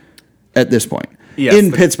at this point. Yes,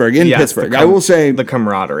 in Pittsburgh. I will say the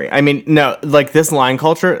camaraderie. I mean, no, like this line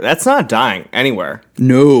culture, that's not dying anywhere.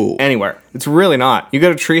 no. Anywhere. It's really not. You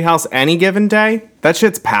go to Treehouse any given day, that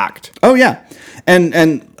shit's packed. Oh yeah, and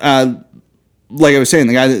like I was saying,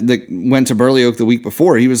 the guy that went to Burley Oak the week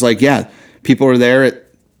before, he was like, yeah, people are there at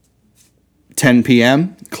 10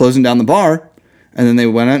 p.m. closing down the bar, and then they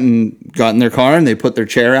went out and got in their car and they put their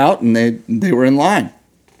chair out and they were in line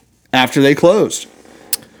after they closed,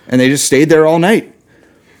 and they just stayed there all night.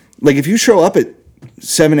 Like if you show up at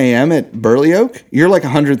 7 a.m. at Burley Oak, you're like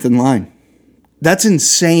 100th in line. That's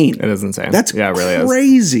insane. It is insane. That's yeah, it really is.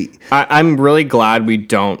 Crazy. I'm really glad we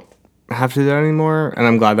don't have to do that anymore, and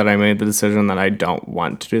I'm glad that I made the decision that I don't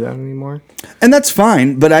want to do that anymore. And that's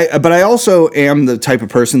fine, but I also am the type of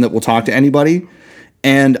person that will talk to anybody,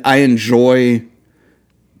 and I enjoy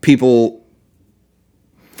people.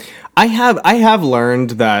 I have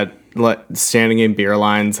learned that standing in beer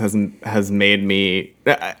lines has made me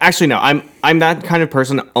actually no, I'm that kind of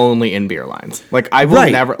person only in beer lines. Like I will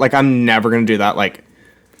never, like I'm never gonna do that. Like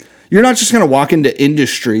you're not just gonna walk into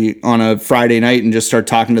Industry on a Friday night and just start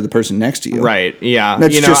talking to the person next to you, right? Yeah,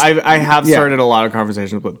 That's you know, just- I have started a lot of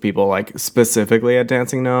conversations with people like specifically at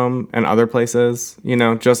Dancing Gnome and other places. You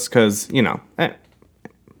know, just because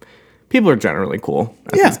people are generally cool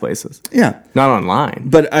at these places. Yeah, Not online.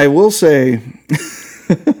 but I will say,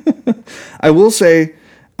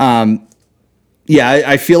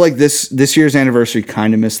 I feel like this year's anniversary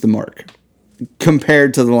kind of missed the mark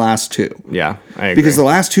compared to the last two. Yeah, I agree. Because the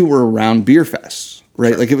last two were around beer fests, right?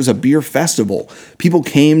 Sure. Like it was a beer festival. People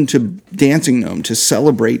came to Dancing Gnome to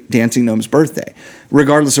celebrate Dancing Gnome's birthday,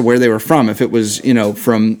 regardless of where they were from. If it was, you know,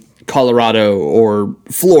 from Colorado or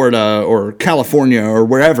Florida or California or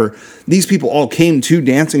wherever, these people all came to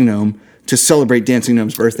Dancing Gnome to celebrate Dancing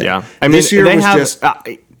Gnome's birthday. Yeah, I mean, this year was just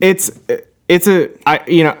it's okay.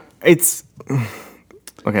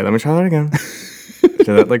 Let me try that again. Did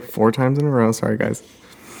that like 4 times in a row. Sorry, guys.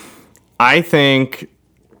 I think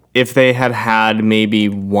if they had maybe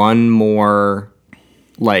one more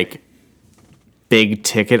like big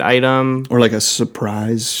ticket item or like a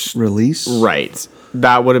surprise release, right,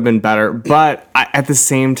 that would have been better. But at the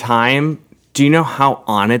same time, do you know how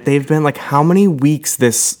on it they've been? Like, how many weeks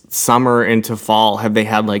this summer into fall have they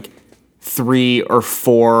had like 3 or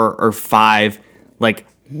 4 or 5 like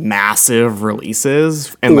massive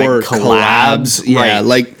releases and or like collabs? Yeah, right.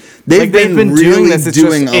 like They've been really doing this. It's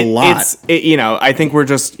doing a lot. I think we're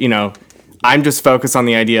just, I'm just focused on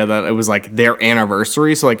the idea that it was like their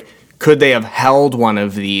anniversary. So like, could they have held one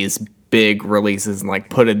of these big releases and like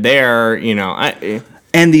put it there?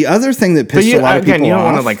 And the other thing that pissed a lot of people off. You don't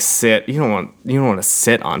want to like sit. You don't want to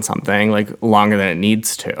sit on something like longer than it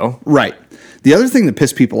needs to. Right. The other thing that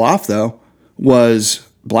pissed people off though was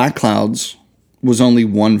Black Clouds was only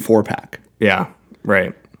 1 4-pack. Yeah.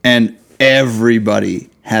 Right. And everybody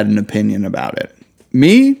had an opinion about it.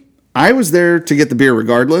 Me, I was there to get the beer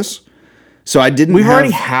regardless. So I didn't. We've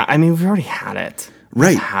already had it. Right.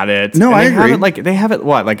 We've had it. No, I agree. They have it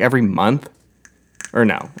what, like every month? Or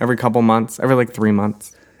no, every couple months, every like 3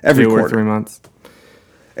 months, every 2 quarter. or 3 months.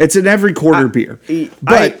 It's an every quarter beer.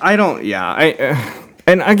 But I don't. Yeah.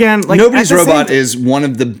 And again, like Nobody's Robot is one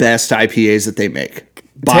of the best IPAs that they make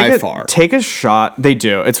by far. Take a shot. They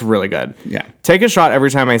do. It's really good. Yeah. Take a shot every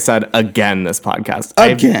time I said again this podcast.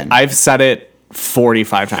 I've said it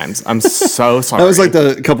 45 times. I'm so sorry. That was like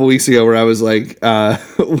a couple weeks ago where I was like,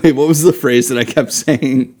 wait, what was the phrase that I kept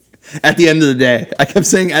saying? At the end of the day. I kept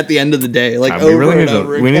saying at the end of the day. Like over and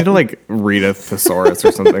over again. We need to like read a thesaurus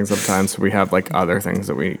or something sometimes so we have like other things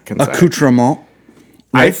that we can say. Accoutrement.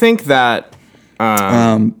 Right? I think that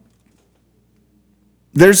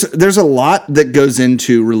there's a lot that goes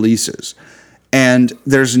into releases. And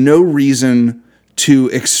there's no reason to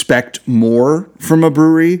expect more from a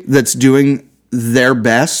brewery that's doing their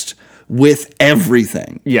best with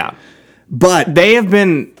everything. Yeah. But they have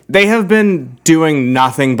been doing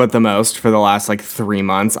nothing but the most for the last like 3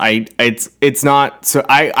 months. It's not so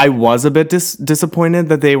I was a bit disappointed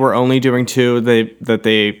that they were only doing 2 that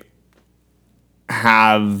they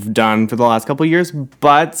have done for the last couple of years,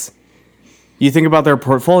 but you think about their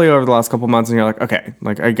portfolio over the last couple of months and you're like, okay,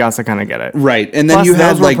 like I guess I kind of get it. Right. And then plus, you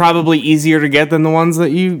have those were probably easier to get than the ones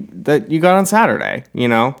that you got on Saturday,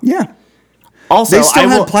 Yeah. Also, they still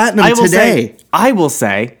had platinum today. I will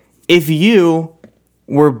say, if you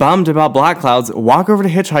were bummed about Black Clouds, walk over to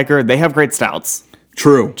Hitchhiker. They have great stouts.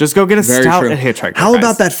 True. Just go get a stout at Hitchhiker. How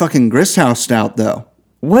about that fucking Grist House stout though?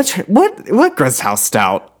 What Grist House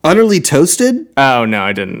stout? Utterly Toasted? Oh no,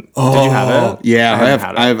 I didn't. Did you have it?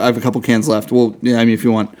 Yeah, I have a couple cans left. Well, yeah, I mean if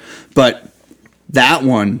you want, but that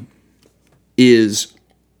one is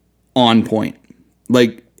on point.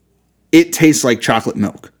 Like it tastes like chocolate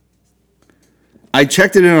milk. I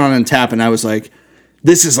checked it in on Untappd and I was like,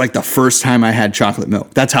 this is like the first time I had chocolate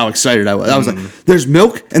milk. That's how excited I was. I was like, there's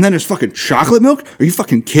milk and then there's fucking chocolate milk? Are you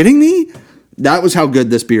fucking kidding me? That was how good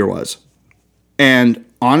this beer was. And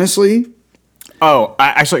honestly...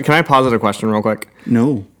 actually, can I posit a question real quick?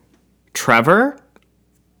 No. Trevor,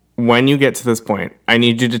 when you get to this point, I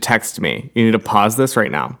need you to text me. You need to pause this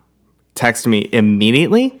right now. Text me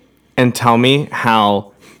immediately and tell me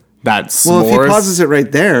how that s'mores... Well, if he pauses it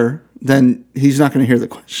right there, then he's not going to hear the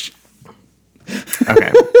question.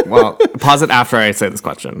 Okay. Well, pause it after I say this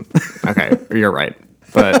question. Okay. You're right.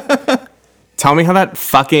 But tell me how that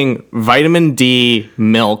fucking vitamin D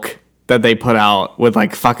milk that they put out with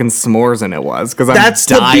like fucking s'mores in it was. Because I'm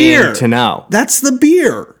dying to know. That's the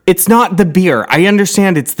beer. It's not the beer. I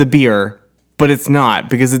understand it's the beer, but it's not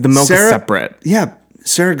because the milk is separate. Yeah.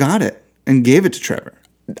 Sarah got it and gave it to Trevor.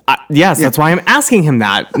 Yes. Yeah. That's why I'm asking him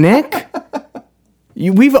that, Nick.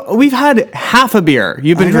 We've had half a beer.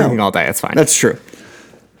 You've been drinking all day. It's fine. That's true.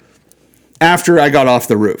 After I got off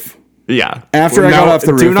the roof. Yeah. After I got off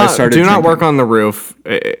the roof, I started drinking. Do not work on the roof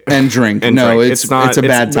and drink. It's a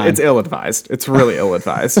bad time. It's ill-advised. It's really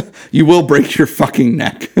ill-advised. You will break your fucking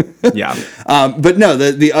neck. Yeah. But no,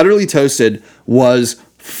 the Utterly Toasted was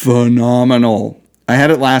phenomenal. I had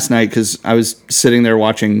it last night because I was sitting there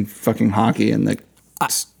watching fucking hockey and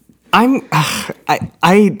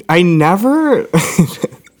I never.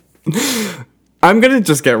 I'm gonna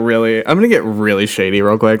get really shady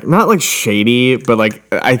real quick. Not like shady, but like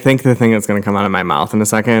I think the thing that's gonna come out of my mouth in a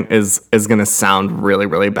second is gonna sound really,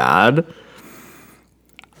 really bad.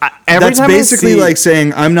 That's basically like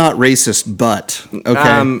saying I'm not racist, but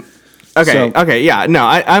okay. Okay, yeah. No,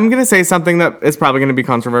 I'm gonna say something that is probably gonna be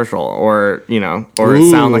controversial, or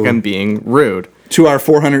sound like I'm being rude. To our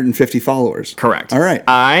 450 followers. Correct. All right.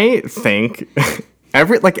 I think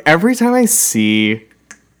every time I see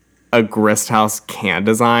a Grist House can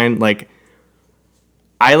design, like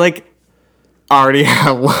I already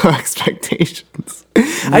have low expectations. Really?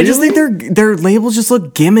 I just think their labels just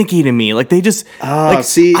look gimmicky to me. Like they just I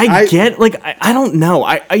don't know.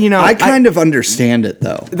 I kind of understand it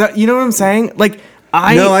though. You know what I'm saying?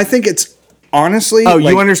 I think it's honestly. Oh,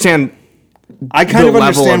 you understand. I kind of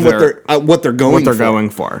understand what they're going for. Going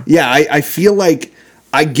for. Yeah, I feel like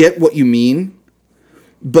I get what you mean,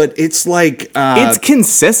 but it's like it's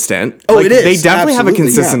consistent. Oh, like, it is. They definitely have a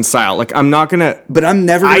Absolutely, consistent style. Like, I'm not gonna. But I'm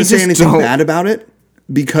never I gonna say just anything don't- bad about it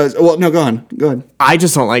because. Well, no, go on. Go ahead. I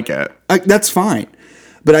just don't like it. That's fine.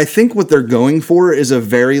 But I think what they're going for is a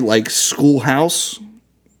very like schoolhouse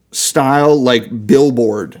style, like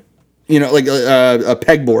billboard. You know, like a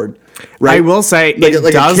pegboard. Right? I will say like, it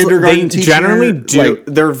like does. A kindergarten They teacher, generally do. like-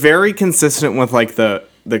 They're very consistent with like the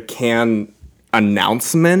can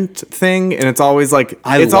announcement thing, and it's always like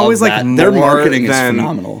it's love always that. like Their more marketing is than-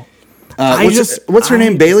 phenomenal. I What's her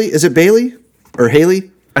name? Bailey? Is it Bailey or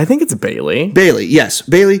Haley? I think it's Bailey. Bailey, yes,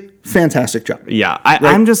 Bailey. Fantastic job. Yeah,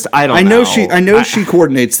 I'm just. I don't. I know she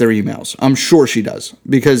coordinates their emails. I'm sure she does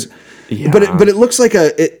because. Yeah. But it looks like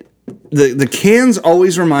the cans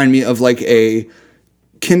always remind me of like a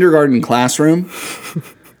kindergarten classroom,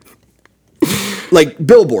 like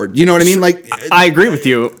billboard. You know what I mean? Like I agree with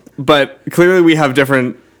you, but clearly we have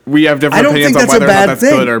different. I don't opinions think on that's a whether or not bad that's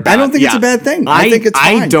thing. good or bad. I don't think it's a bad thing. I think it's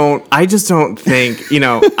fine. I just don't think. You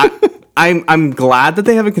know. I'm glad that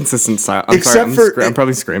they have a consistent style. I'm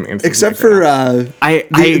probably screaming. into Except the mic for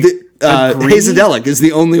right now. Agree. Hazadelic is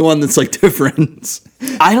the only one that's like different.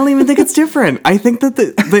 I don't even think it's different. I think that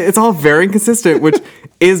it's all very consistent, which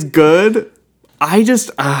is good. I just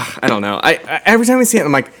I don't know. I every time I see it,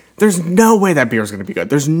 I'm like, there's no way that beer is going to be good.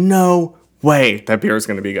 There's no way that beer is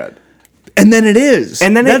going to be good. And then it is.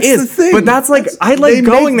 And then that's it is. the thing. But that's like I like they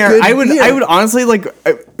going make there. good beer. I would honestly like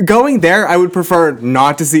going there. I would prefer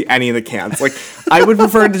not to see any of the cans. Like I would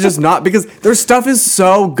prefer to just not because their stuff is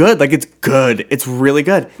so good. Like it's good. It's really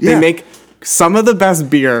good. Yeah. They make some of the best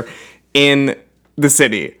beer in the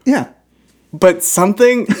city. Yeah. But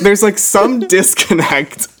there's like some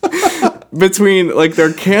disconnect between like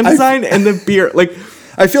their can design and the beer. Like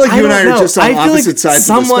I feel like you and I are just on I feel opposite like sides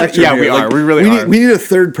of the spectrum. Yeah, here. we are. Like, We really are. We need a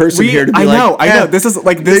third person here to be I know. "Eh." This is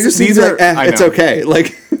like They just these need to are. be like, I it's know. okay.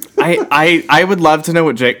 Like I would love to know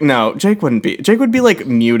what Jake. No, Jake wouldn't be. Jake would be like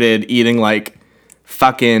muted eating like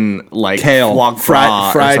fucking like Kale. foie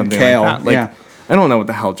gras Fried or something kale. Like that. Like, Yeah. I don't know what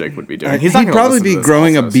the hell Jake would be doing. he'd not gonna probably listen be to this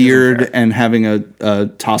growing also, a so he doesn't beard care. and having a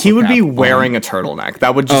toss. He would be wearing a turtleneck.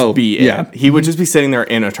 That would just be it. yeah. He would just be sitting there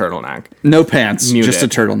in a turtleneck. no pants, Muted. just a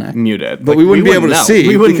turtleneck. Muted. But Like, we wouldn't be able to know. see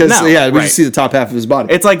We wouldn't because know. we Right. just see the top half of his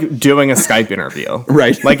body. It's like doing a Skype interview.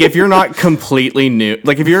 Right. Like if you're not completely new,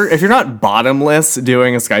 like if you're not bottomless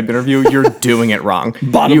doing a Skype interview, you're doing it wrong.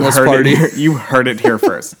 Bottomless party. You heard it here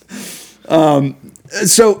first.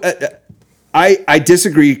 So I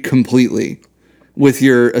disagree completely with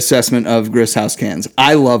your assessment of Grist House cans.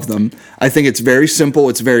 I love them. I think it's very simple.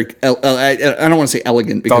 It's very I don't want to say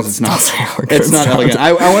elegant because it's not. It's not elegant.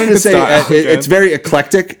 I wanted to say it's very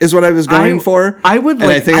eclectic is what I was going for. I would and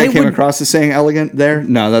like- I think I I came would- across as saying elegant there.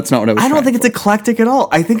 No, that's not what I was. I don't trying think it's for. eclectic at all.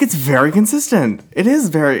 I think it's very consistent. It is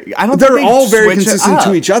very. I don't. They're think they all very switch it consistent to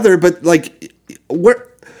up. each other, but like where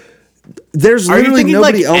there's Are you literally thinking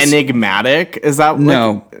nobody like else. enigmatic? Is that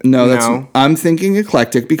No, that's. I'm thinking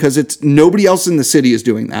eclectic because it's nobody else in the city is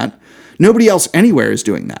doing that. Nobody else anywhere is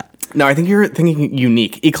doing that. No, I think you're thinking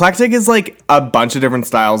unique. Eclectic is like a bunch of different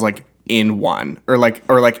styles, like in one, or like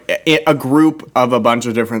a group of a bunch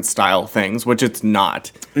of different style things, which it's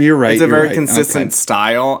not. You're right. It's a you're very right. consistent Okay.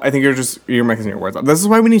 style. I think you're mixing your words up. This is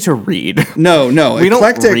why we need to read. No, We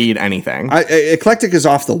eclectic. don't read anything. Eclectic is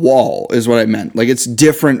off the wall, is what I meant. Like it's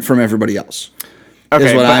different from everybody else.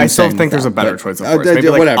 Okay, what but I'm I still saying think with there's a that, better but- choice of words. Maybe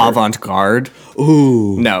like whatever. avant-garde.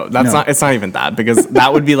 Ooh, No, that's not. It's not even that because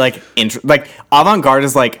that would be like like avant-garde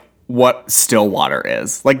is like what Stillwater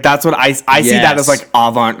is. Like that's what I see that as Yes. like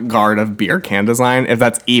avant-garde of beer can design, if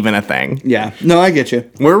that's even a thing. Yeah, no, I get you.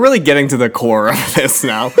 We're really getting to the core of this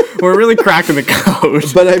now. We're really cracking the code.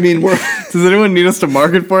 But I mean, Does anyone need us to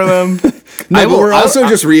market for them? but we're also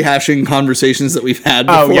just rehashing conversations that we've had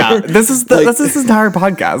before. Oh yeah, this is this entire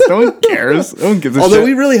podcast. No one cares. No one gives a Although shit.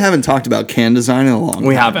 we really haven't talked about can design in a long time.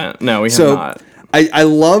 We haven't. No, we have So not. I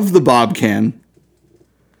love the Bob can.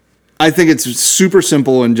 I think it's super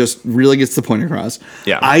simple and just really gets the point across.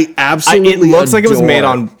 Yeah, I absolutely. It looks like it was made adore-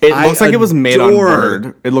 on. It looks like it was made on adore-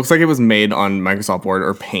 Word. It looks like it was made on Microsoft Word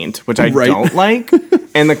or Paint, which I Right. don't like.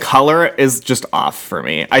 And the color is just off for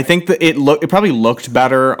me. I think that it probably looked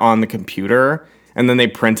better on the computer, and then they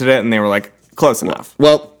printed it and they were like, close enough.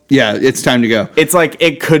 Well, yeah, it's time to go. It's like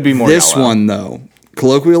it could be more. This yellow. one though,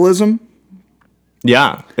 colloquialism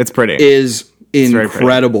Yeah, it's pretty. is very pretty.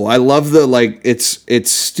 incredible. I love the like it's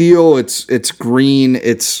steel, it's green,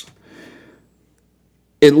 it's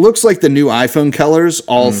it looks like the new iPhone colors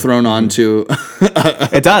all thrown onto.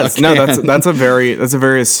 It does. No, that's a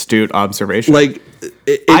very astute observation. Like,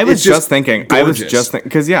 I was just thinking. gorgeous.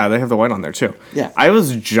 Because they have the white on there too. Yeah. I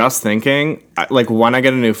was just thinking, like, when I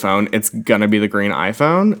get a new phone, it's gonna be the green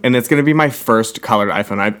iPhone, and it's gonna be my first colored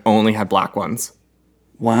iPhone. I've only had black ones.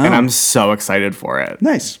 Wow. And I'm so excited for it.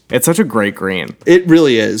 Nice. It's such a great green. It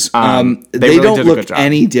really is. They they really don't did a good look job.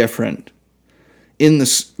 any different in the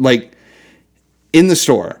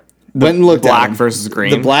store. Went and looked black at them. versus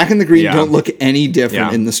green. The black and the green Yeah. don't look any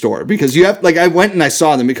different Yeah. in the store because you have I went and I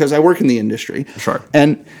saw them because I work in the industry. Sure.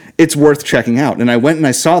 And it's worth checking out. And I went and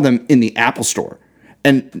I saw them in the Apple store.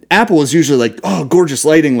 And Apple is usually like, oh, gorgeous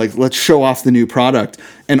lighting, like let's show off the new product.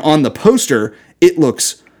 And on the poster, it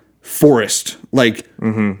looks forest, like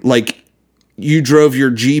you drove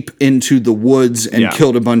your Jeep into the woods and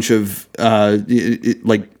killed a bunch of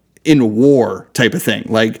like in a war type of thing.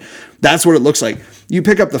 Like that's what it looks like. You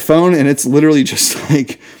pick up the phone and it's literally just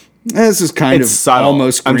like this is kind of subtle.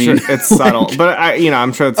 almost green. I'm sure it's subtle, but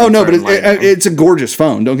I'm sure it's. Oh no, but it's a gorgeous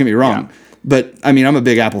phone. Don't get me wrong. Yeah. But I mean, I'm a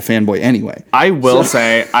big Apple fanboy anyway. I will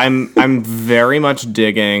say I'm very much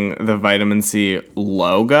digging the Vitamin C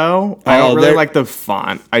logo. I don't really like the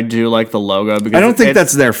font. I do like the logo because I don't think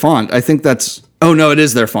that's their font. I think that's no, it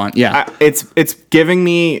is their font. Yeah, it's giving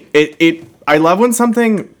me it. I love when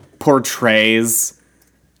something portrays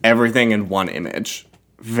everything in one image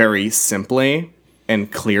very simply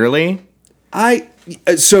and clearly. I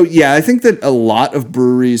think that a lot of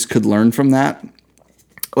breweries could learn from that.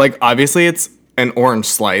 Like, obviously, it's an orange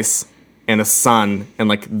slice and a sun and,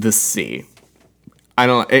 like, the sea. I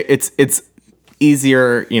don't... It's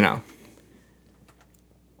easier,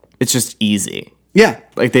 It's just easy. Yeah.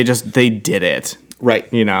 Like, they did it. Right.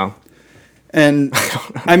 I And,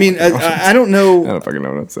 I don't know... I don't fucking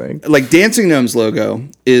know what I'm saying. Like, Dancing Gnome's logo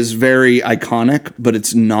is very iconic, but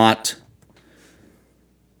it's not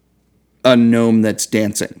a gnome that's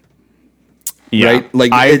dancing. Yeah. Right?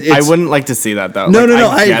 Like I wouldn't like to see that though. No, like,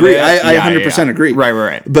 I agree. It. I 100% agree.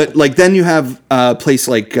 Right. But like then you have a place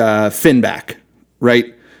like Finback,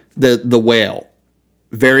 right? The whale,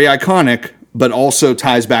 very iconic, but also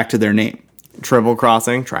ties back to their name. Triple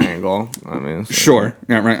crossing, triangle. I mean, sure.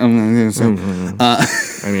 Yeah, right. I mean,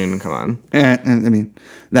 come on. I mean,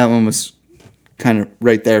 that one was kind of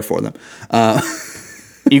right there for them.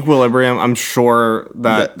 Equilibrium. I'm sure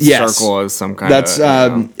that circle is some kind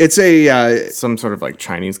of. It's a some sort of like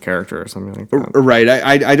Chinese character or something like that. Right.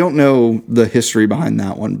 I don't know the history behind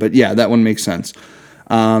that one, but yeah, that one makes sense.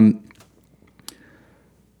 Marketing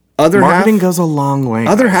goes a long way.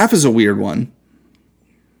 Other half is a weird one,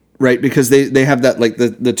 right? Because they have that like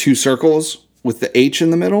the two circles with the H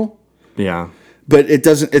in the middle. Yeah. But it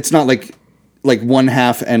doesn't. It's not like one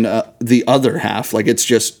half and the other half. Like it's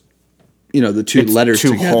just. The two letters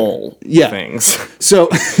two together. whole things. So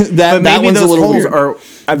that one's a little weird. Are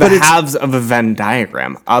the halves of a Venn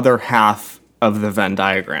diagram. Other half of the Venn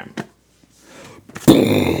diagram.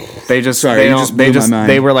 They just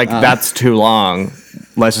they were like that's too long.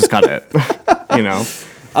 Let's just cut it.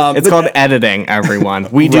 It's called editing. Everyone,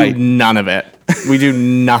 we do none of it. We do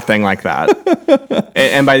nothing like that.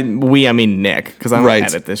 And by we, I mean Nick, because I don't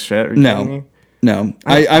edit this shit. No,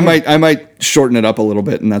 I might shorten it up a little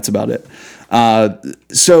bit, and that's about it.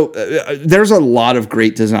 So there's a lot of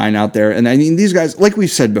great design out there, and I mean these guys, like we've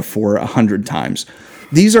said before 100 times,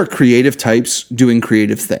 these are creative types doing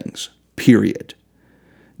creative things. Period.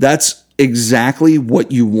 That's exactly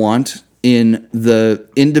what you want in the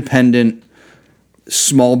independent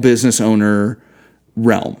small business owner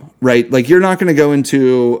realm, right? Like you're not going to go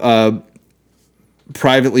into a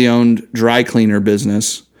privately owned dry cleaner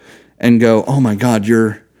business and go, oh my God,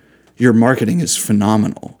 your marketing is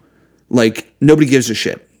phenomenal. Like nobody gives a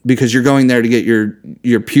shit because you're going there to get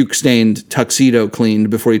your puke stained tuxedo cleaned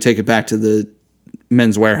before you take it back to the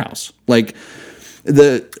Men's Warehouse. Like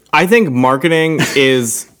I think marketing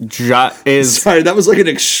is sorry, that was like an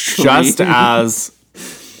extreme. Just as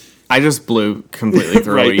I just blew completely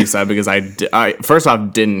through what you said because I first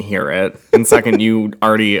off didn't hear it, and second you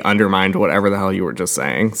already undermined whatever the hell you were just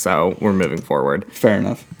saying. So we're moving forward. Fair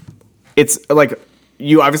enough. It's like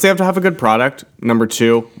you obviously have to have a good product. Number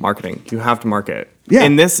 2, marketing. You have to market. Yeah.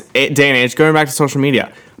 In this day and age, going back to social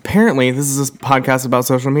media, apparently this is a podcast about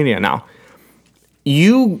social media now.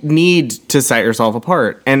 You need to set yourself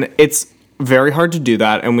apart, and it's very hard to do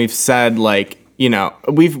that. And we've said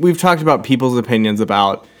we've talked about people's opinions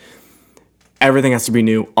about everything has to be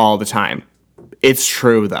new all the time. It's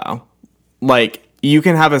true though. Like you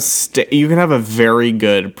can have a very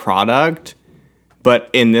good product.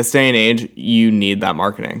 But in this day and age, you need that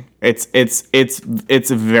marketing. It's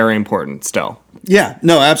very important still. Yeah,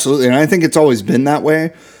 no, absolutely. And I think it's always been that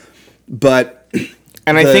way. But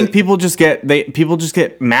and I think people just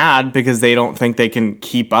get mad because they don't think they can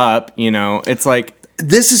keep up, you know. It's like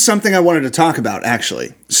this is something I wanted to talk about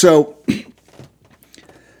actually. So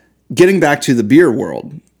getting back to the beer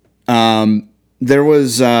world, there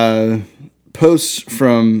was posts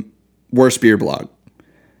from Worst Beer Blog.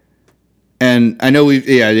 And I know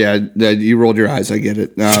you rolled your eyes. I get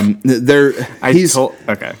it.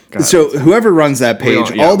 Okay. So whoever runs that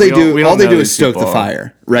page, all they do is stoke the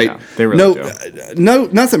fire, right? Yeah, they really do.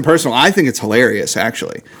 Nothing personal. I think it's hilarious,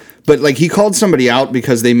 actually. But like he called somebody out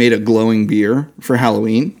because they made a glowing beer for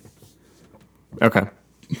Halloween. Okay.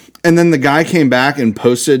 And then the guy came back and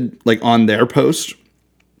posted like on their post.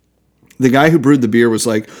 The guy who brewed the beer was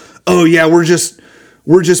like, "Oh yeah, we're just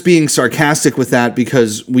being sarcastic with that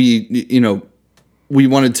because we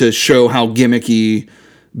wanted to show how gimmicky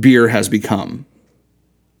beer has become."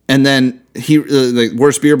 And then the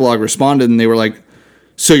Worst Beer Blog responded and they were like,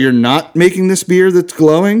 "So you're not making this beer that's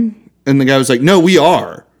glowing?" And the guy was like, "No, we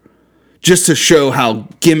are. Just to show how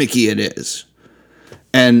gimmicky it is."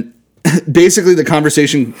 And basically the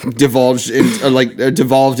conversation devolved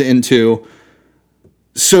into,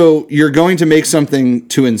 so you're going to make something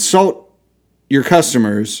to insult your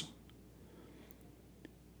customers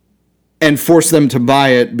and force them to buy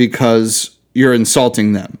it because you're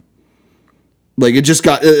insulting them. Like it just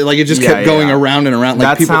kept going around and around.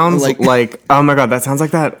 Like that sounds like oh my god, that sounds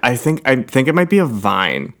like that. I think it might be a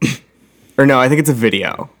Vine, or no, I think it's a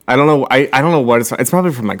video. I don't know. I don't know what it's. It's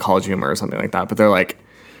probably from like College Humor or something like that. But they're like,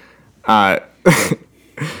 one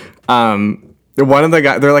of the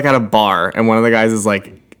guys, they're like at a bar, and one of the guys is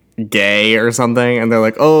like gay or something, and they're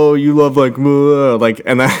like, "Oh, you love like,"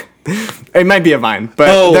 and then it might be a Vine,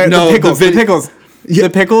 but the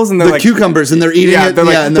pickles, and they're the like cucumbers, and they're eating it. They're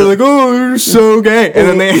like, "Oh, you're so gay,"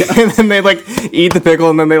 and then they like eat the pickle,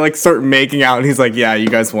 and then they like start making out, and he's like, "Yeah, you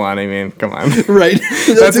guys won. I mean, come on." Right.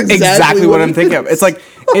 That's exactly what I'm thinking of. It's like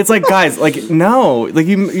guys, like no, like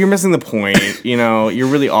you're missing the point. You know, you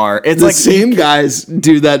really are. It's the same guys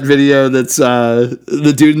do that video. That's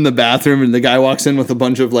the dude in the bathroom, and the guy walks in with a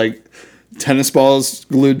bunch of like tennis balls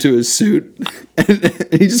glued to his suit, and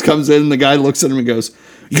he just comes in, and the guy looks at him and goes,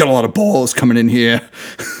 "You got a lot of balls coming in here."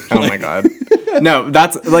 Oh my god. No,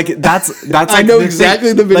 that's like I know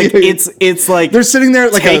exactly the video. Like it's like they're sitting there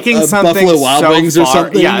like taking a Buffalo Wild Wings or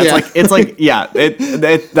something. Yeah,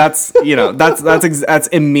 that's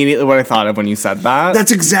immediately what I thought of when you said that.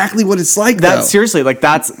 That's exactly what it's like. That's seriously like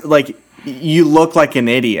that's like you look like an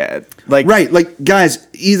idiot. Like right, like guys,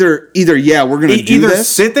 either yeah, we're gonna do this.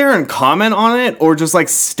 Sit there and comment on it, or just like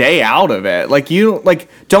stay out of it. Like you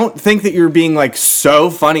don't think that you're being like so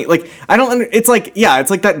funny. Like I don't. It's like it's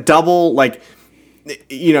like that double like.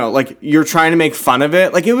 You know, like you're trying to make fun of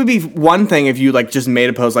it. Like it would be one thing if you like just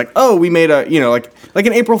made a post like, "Oh, we made a," like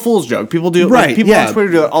an April Fool's joke. People do, right? Like, people on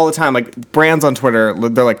Twitter do it all the time. Like brands on Twitter,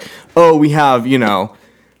 they're like, "Oh, we have,"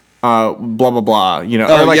 blah blah blah, or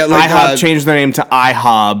IHOP changed their name to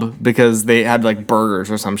IHOB because they had like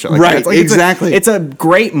burgers or some shit like right, that. Like, exactly. It's a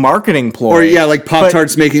great marketing ploy. Or like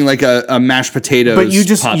Pop-Tarts making like a mashed potatoes. But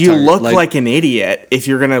you look like an idiot if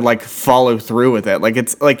you're gonna like follow through with it. Like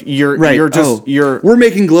it's like you're we're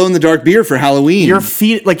making glow in the dark beer for Halloween. You're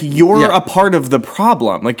a part of the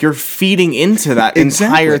problem. Like you're feeding into that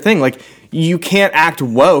entire thing. Like you can't act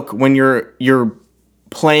woke when you're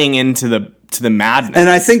playing into the madness. And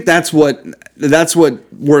I think that's what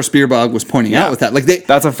Worst Beer Blog was pointing out with that. Like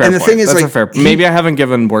that's a fair point. And the thing is, maybe I haven't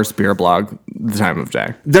given Worst Beer Blog the time of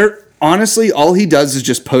day. Honestly, all he does is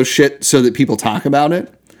just post shit so that people talk about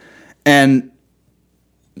it. And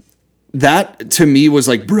that to me was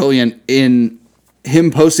like brilliant in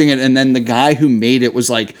him posting it, and then the guy who made it was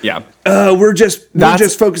like, we're just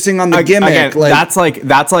focusing on the gimmick. Again,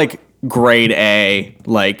 that's like grade A,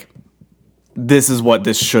 like this is what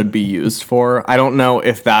this should be used for. I don't know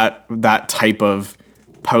if that type of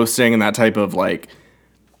posting and that type of like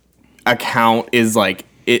account is like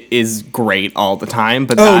it is great all the time.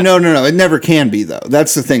 But no, it never can be though.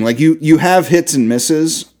 That's the thing. Like you have hits and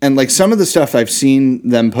misses, and like some of the stuff I've seen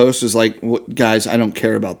them post is like, guys, I don't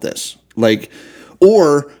care about this. Like,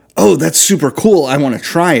 or oh, that's super cool. I want to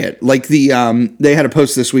try it. Like they had a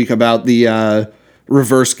post this week about the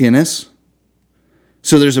reverse Guinness.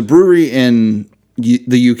 So there's a brewery in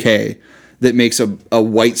the UK that makes a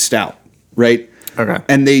white stout, right? Okay.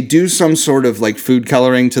 And they do some sort of like food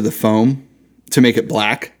coloring to the foam to make it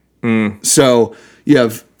black. So you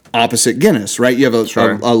have opposite Guinness, right? You have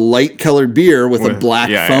a light colored beer with a black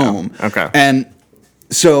foam. Yeah. Okay. And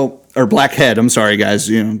so, or black head. I'm sorry, guys.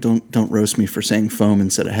 Don't roast me for saying foam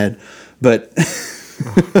instead of head. But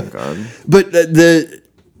God. But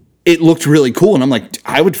it looked really cool, and I'm like,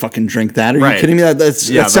 I would fucking drink that. Are you kidding me? That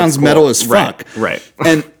sounds cool. metal as fuck. Right.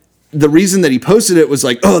 And the reason that he posted it was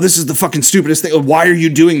like, oh, this is the fucking stupidest thing. Why are you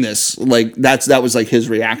doing this? Like that was like his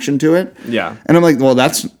reaction to it. Yeah. And I'm like, well,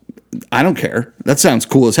 I don't care. That sounds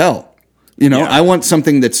cool as hell. You know, I want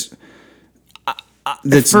something that's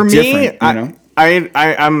for me. You know?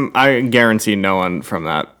 I guarantee no one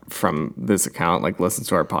from this account like listens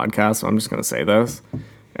to our podcast. So I'm just gonna say this,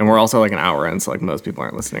 and we're also like an hour in, so like most people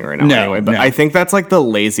aren't listening right now anyway. But I think that's like the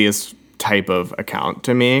laziest type of account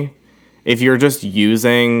to me. If you're just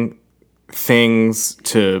using things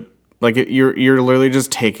to like, you're literally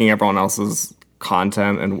just taking everyone else's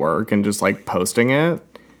content and work and just like posting it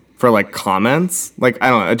for like comments. Like I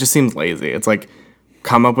don't know, it just seems lazy. It's like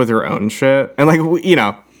come up with your own shit and like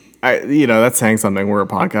that's saying something. We're a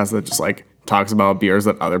podcast that just like talks about beers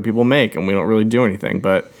that other people make, and we don't really do anything.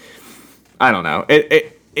 But I don't know.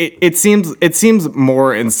 It seems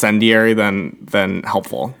more incendiary than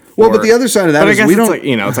helpful. Well, but the other side of that is we don't. Like,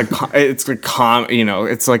 it's like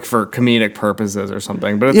it's like for comedic purposes or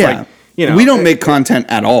something. But it's like we don't make content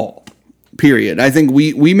at all. Period. I think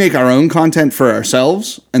we make our own content for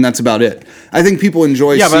ourselves, and that's about it. I think people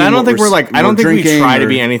enjoy. Yeah, but I don't think we're like. I don't think we try to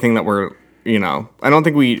be anything that we're. I don't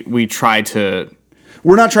think we try to.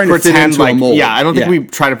 We're not trying to fit into a mold. Yeah, I don't think we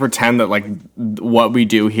try to pretend that like what we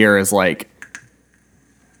do here is like.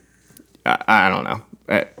 I don't know.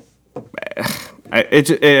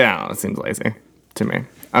 It seems lazy to me.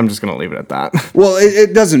 I'm just gonna leave it at that. Well,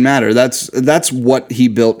 it doesn't matter. That's what he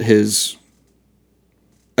built his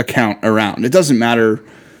account around. It doesn't matter.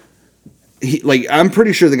 I'm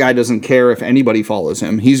pretty sure the guy doesn't care if anybody follows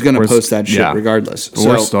him. He's gonna post that shit regardless. But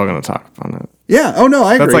we're still gonna talk about it. Yeah. Oh no,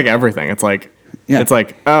 I agree. That's like everything. It's like. Yeah. It's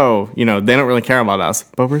like, they don't really care about us,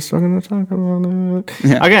 but we're still going to talk about it.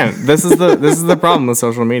 Yeah. Again, this is the problem with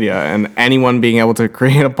social media and anyone being able to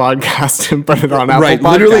create a podcast and put it on Apple Podcasts.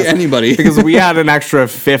 Literally anybody. Because we had an extra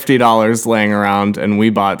 $50 laying around and we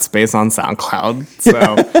bought space on SoundCloud.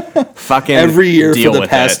 So fucking every year deal for the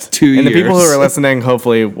past 2 years. And the people who are listening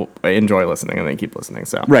hopefully will enjoy listening and they keep listening.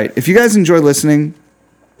 So right. If you guys enjoy listening,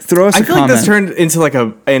 throw us a comment. I feel like this turned into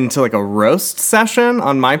like a roast session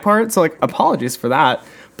on my part, so like apologies for that.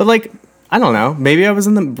 But like I don't know, maybe I was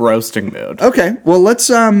in the roasting mood. Okay, well let's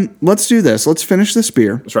do this. Let's finish this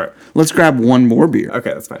beer. Sure. Let's grab one more beer.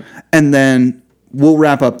 Okay, that's fine. And then we'll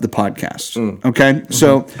wrap up the podcast. Okay. Mm-hmm.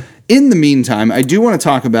 So in the meantime, I do want to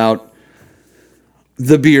talk about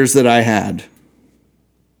the beers that I had.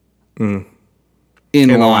 In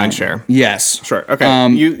the line share. Yes. Sure. Okay.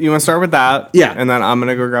 You want to start with that? Yeah. And then I'm going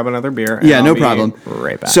to go grab another beer. And yeah, no problem.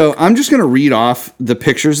 Right back. So I'm just going to read off the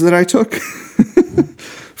pictures that I took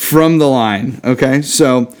from the line. Okay.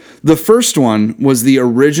 So the first one was the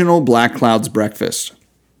original Black Cloud's Breakfast.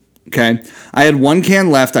 Okay. I had one can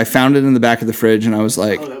left. I found it in the back of the fridge and I was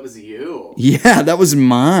like, oh, that was you. Yeah, that was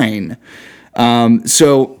mine.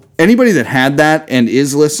 So anybody that had that and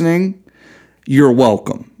is listening, you're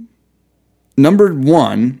welcome. Number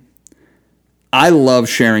 1, I love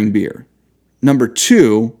sharing beer. Number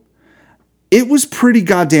 2, it was pretty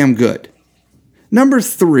goddamn good. Number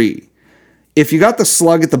 3, if you got the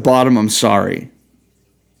slug at the bottom, I'm sorry.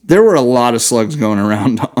 There were a lot of slugs going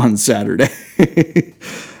around on Saturday.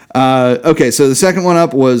 Okay, so the second one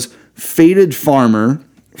up was Faded Farmer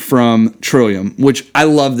from Trillium, which I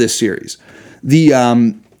love this series.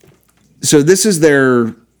 So this is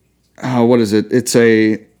their, what is it? It's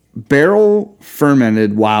a barrel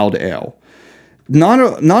fermented wild ale.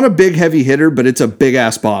 Not a big heavy hitter, but it's a big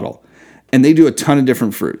ass bottle. And they do a ton of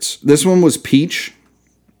different fruits. This one was peach.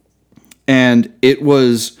 And it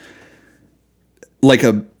was like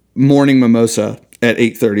a morning mimosa at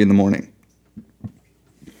 8:30 in the morning.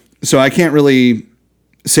 So I can't really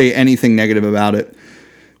say anything negative about it.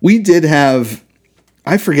 We did have,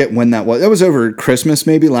 I forget when that was. That was over Christmas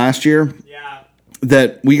maybe last year. Yeah.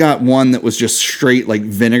 That we got one that was just straight like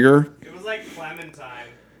vinegar. It was like clementine.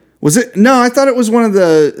 Was it? No, I thought it was one of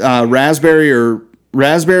the raspberry or. No,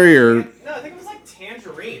 I think it was like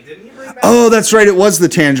tangerine. Didn't you bring back? Oh, that's right. It was the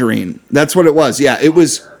tangerine. That's what it was. Yeah, it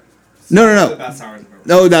was. No.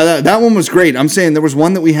 No, that one was great. I'm saying there was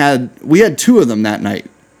one that we had 2 of them that night.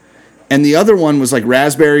 And the other one was like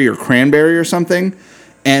raspberry or cranberry or something.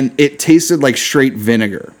 And it tasted like straight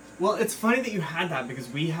vinegar. Well, it's funny that you had that because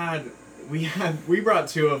we brought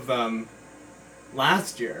 2 of them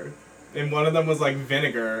last year. And one of them was like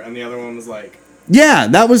vinegar and the other one was like. Yeah,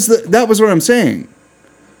 that was what I'm saying.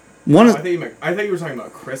 I thought you were talking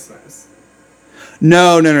about Christmas.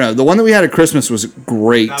 No. The one that we had at Christmas was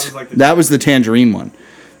great. That was the tangerine one.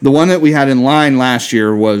 The one that we had in line last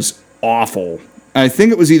year was awful. I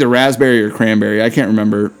think it was either raspberry or cranberry. I can't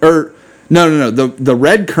remember. Or no. The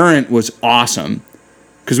red currant was awesome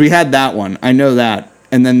because we had that one. I know that.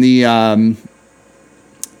 And then the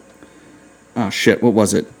oh shit, what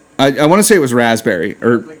was it? I want to say it was raspberry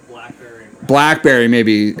or Like blackberry. Blackberry,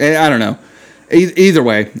 maybe. I don't know. Either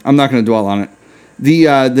way, I'm not going to dwell on it.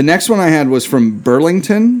 The next one I had was from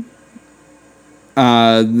Burlington.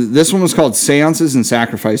 This one was called Seances and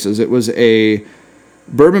Sacrifices. It was a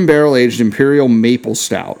bourbon barrel aged imperial maple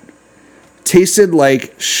stout. Tasted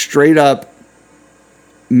like straight up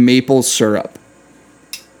maple syrup.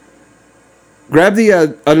 Grab the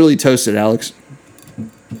utterly toasted, Alex.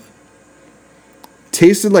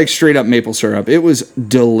 Tasted like straight up maple syrup. It was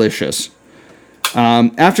delicious.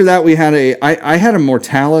 After that, we had I had a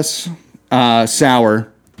Mortalis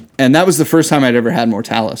sour, and that was the first time I'd ever had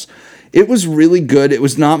Mortalis. It was really good. It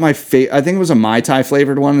was not my favorite. I think it was a Mai Tai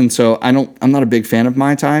flavored one, and so I'm not a big fan of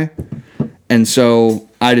Mai Tai, and so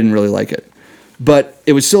I didn't really like it. But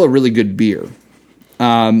it was still a really good beer.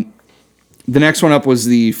 The next one up was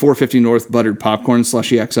the 450 North Buttered Popcorn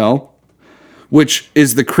Slushy XL, which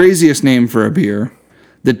is the craziest name for a beer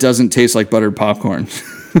that doesn't taste like buttered popcorn.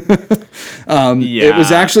 It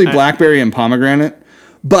was actually blackberry and pomegranate.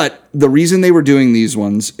 But the reason they were doing these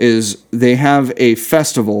ones is they have a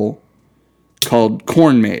festival called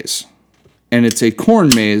Corn Maze. And it's a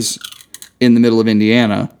corn maze in the middle of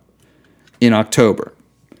Indiana in October.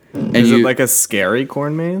 And Is it like a scary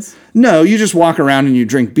corn maze? No, you just walk around and you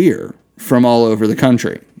drink beer from all over the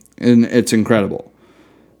country. And it's incredible.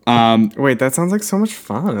 Wait, that sounds like so much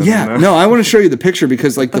fun. Yeah, no, I want to show you the picture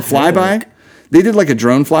because like the flyby, they did like a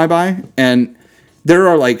drone flyby, and there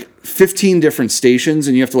are like 15 different stations,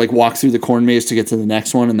 and you have to like walk through the corn maze to get to the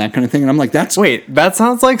next one and that kind of thing. And I'm like, Wait, that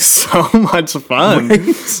sounds like so much fun.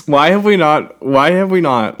 Right? Why have we not?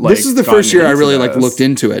 Like, this is the first year I really like looked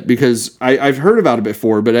into it because I've heard about it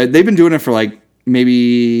before, but they've been doing it for like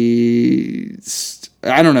maybe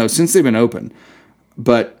I don't know since they've been open,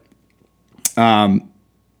 but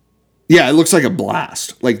yeah, it looks like a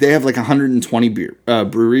blast. Like they have like 120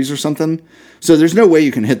 breweries or something. So there's no way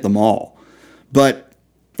you can hit them all. But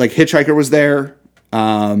like Hitchhiker was there.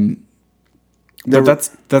 But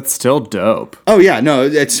that's still dope. Oh yeah, no,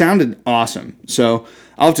 it sounded awesome. So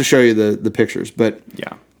I'll have to show you the pictures. But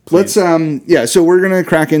yeah, please. Let's so we're gonna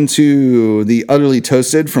crack into the Utterly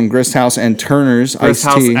Toasted from Grist House and Turner's Grist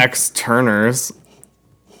Iced House Tea. X Turner's.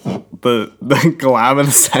 The collab of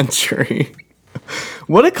the century.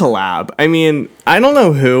 What a collab. I mean, I don't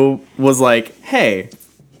know who was like, hey,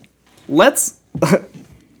 let's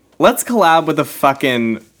collab with a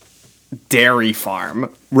fucking dairy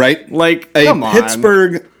farm. Right? Like, a come on.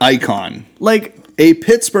 Pittsburgh icon. Like, a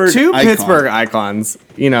Pittsburgh two icon. Pittsburgh icons,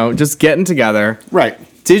 just getting together. Right.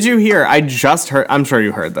 Did you hear? I just heard, I'm sure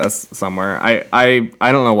you heard this somewhere. I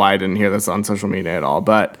don't know why I didn't hear this on social media at all,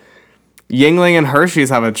 but Yingling and Hershey's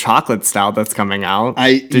have a chocolate stout that's coming out.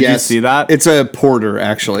 Did you see that? It's a porter,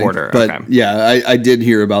 actually. But okay. Yeah, I did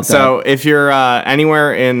hear about that. So if you're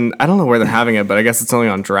anywhere in, I don't know where they're having it, but I guess it's only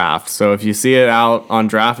on draft. So if you see it out on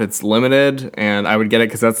draft, it's limited, and I would get it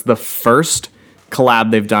because that's the first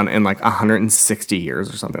collab they've done in like 160 years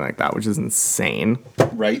or something like that, which is insane.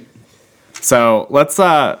 Right. So let's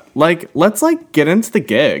get into the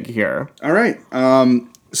gig here. All right.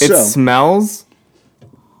 It smells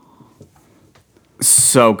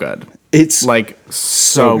so good. It's like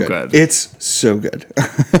so good. It's so good.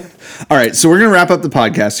 All right, so we're gonna wrap up the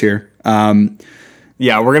podcast here.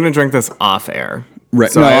 Yeah, we're gonna drink this off air.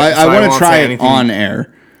 Right. So no, I want to try it anything on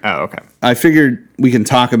air. Oh, okay. I figured we can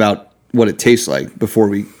talk about what it tastes like before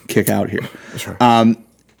we kick out here. Sure.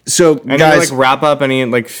 So guys, like wrap up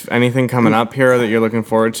anything coming up here that you're looking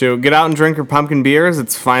forward to. Get out and drink your pumpkin beers.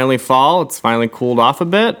 It's finally fall. It's finally cooled off a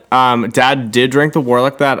bit. Dad did drink the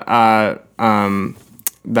Warlock that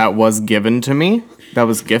was given to me. That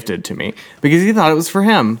was gifted to me because he thought it was for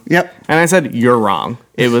him. Yep. And I said, "You're wrong.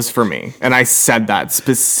 It was for me." And I said that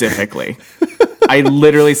specifically. I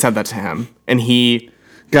literally said that to him, and he.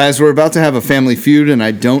 Guys, we're about to have a family feud, and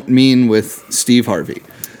I don't mean with Steve Harvey.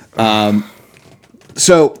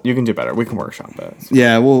 So you can do better. We can workshop that.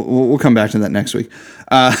 Yeah, we'll come back to that next week.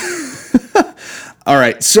 All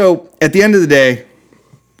right. So at the end of the day,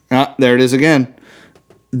 there it is again.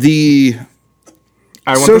 The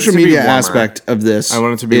social media aspect of this. I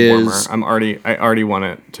want it to be warmer. I already want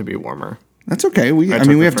it to be warmer. That's okay. We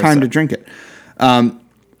have time to drink it.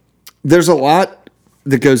 There's a lot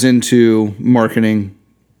that goes into marketing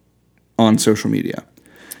on social media.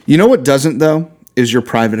 You know what doesn't though is your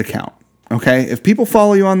private account. Okay, if people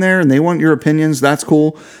follow you on there and they want your opinions, that's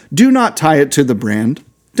cool. Do not tie it to the brand.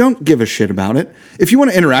 don't give a shit about it. If you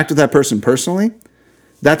want to interact with that person personally,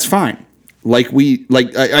 that's fine. We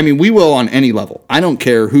will on any level. I don't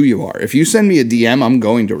care who you are. If you send me a DM, I'm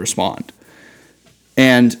going to respond.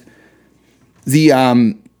 And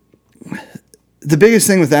the biggest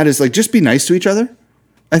thing with that is like, just be nice to each other.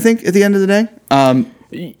 I think at the end of the day.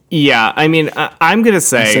 Yeah. I mean, I'm going to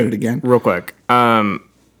say, I said it again real quick.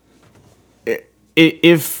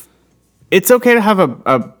 If it's okay to have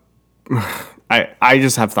I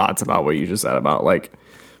just have thoughts about what you just said about like,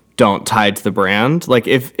 don't tie to the brand. Like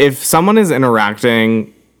if someone is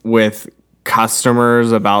interacting with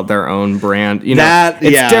customers about their own brand,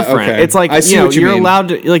 it's different. Okay. It's like, you're allowed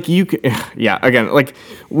to, like, again, like,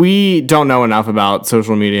 we don't know enough about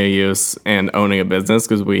social media use and owning a business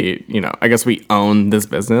because I guess we own this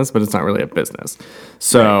business, but it's not really a business.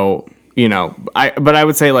 So, right. I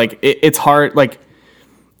would say like, it's hard. Like,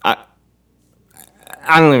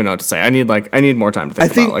 I don't even know what to say. I need more time to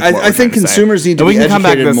think about like, what I think consumers need to be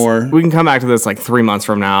educated more. We can come back to this like 3 months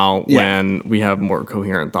from now when we have more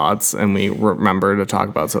coherent thoughts and we remember to talk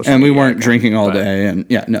about social media. And we weren't drinking all day. And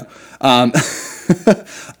no. I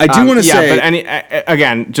do want to say. But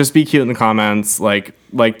again, just be cute in the comments.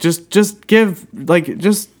 Just give,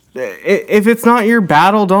 if it's not your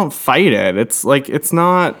battle, don't fight it. It's like, it's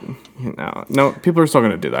not. No, people are still going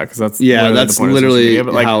to do that because that's literally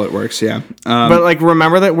how it works. Yeah, but like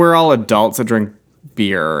remember that we're all adults that drink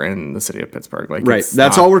beer in the city of Pittsburgh. Like, right,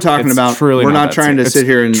 that's all we're talking about. We're not trying to sit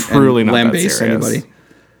here and lambaste anybody.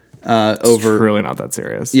 It's truly not that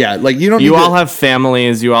serious. Yeah, like you all have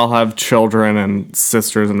families, you all have children and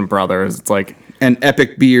sisters and brothers. It's like and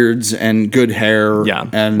epic beards and good hair. Yeah,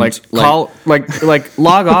 and log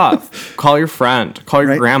off. Call your friend. Call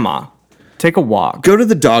your grandma. Take a walk. Go to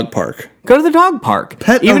the dog park.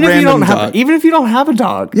 Pet even if you don't have even if you don't have a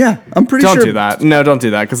dog. Yeah, I'm pretty sure. Don't do that. No, don't do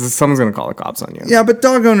that because someone's going to call the cops on you. Yeah, but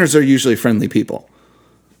dog owners are usually friendly people.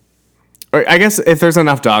 I guess if there's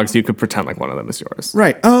enough dogs, you could pretend like one of them is yours.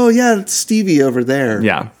 Right. Oh, yeah, it's Stevie over there.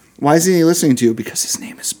 Yeah. Why isn't he listening to you? Because his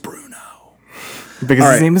name is Bruno.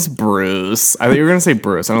 Because his name is Bruce. I thought you were going to say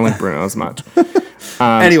Bruce. I don't like Bruno as much.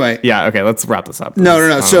 Anyway. Yeah, okay, let's wrap this up.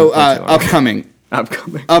 No. So,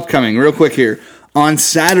 Upcoming, real quick here. On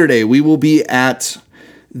Saturday, we will be at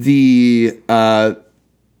the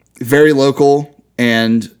very local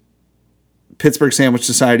and Pittsburgh Sandwich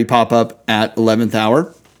Society pop-up at 11th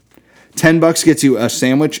hour. $10 gets you a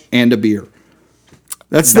sandwich and a beer.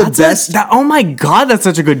 That's the best. Oh my God, that's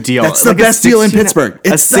such a good deal. That's the best deal in Pittsburgh.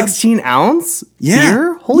 It's a 16-ounce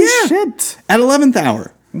beer? Holy shit. At 11th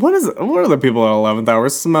hour. What are the people at 11th hour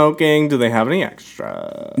smoking? Do they have any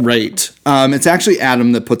extra? Right. It's actually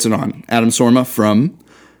Adam that puts it on. Adam Sorma from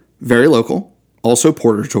Very Local, also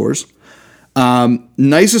Porter Tours.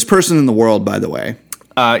 Nicest person in the world, by the way.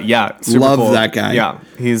 Yeah. Super Love cool. that guy. Yeah,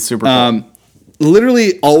 he's super cool.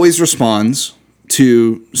 Literally always responds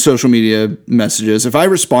to social media messages. If I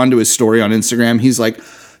respond to his story on Instagram, he's like,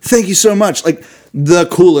 thank you so much. Like, the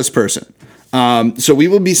coolest person. So we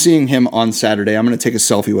will be seeing him on Saturday. I'm going to take a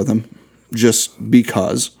selfie with him just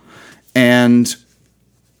because. And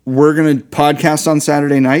we're going to podcast on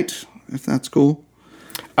Saturday night, if that's cool.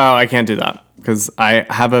 Oh, I can't do that because I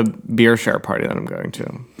have a beer share party that I'm going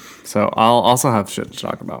to. So I'll also have shit to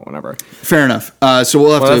talk about whenever. Fair enough. So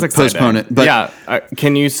we'll have to postpone it. But yeah,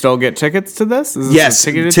 can you still get tickets to this? Is this yes,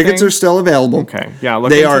 tickets are still available. Okay, yeah,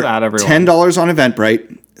 look into that, everyone. $10 on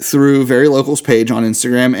Eventbrite. Through Very Local's page on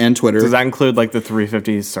Instagram and Twitter. Does that include like the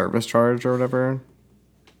 $3.50 service charge or whatever?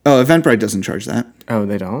 Oh, Eventbrite doesn't charge that. Oh,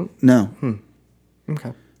 they don't? No.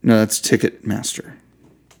 Okay. No, that's Ticketmaster.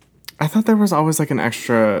 I thought there was always like an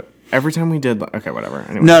extra every time we did. Okay, whatever.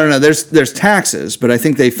 Anyway. No. There's taxes, but I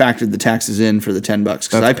think they factored the taxes in for the $10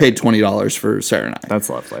 because I paid $20 for Sarah and I. That's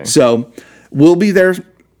lovely. So we'll be there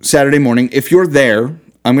Saturday morning. If you're there,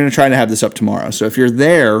 I'm going to try to have this up tomorrow. So if you're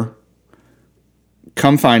there,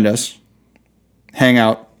 come find us, hang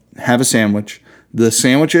out, have a sandwich.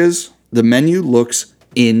 The menu looks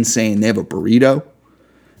insane. They have a burrito.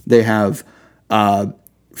 They have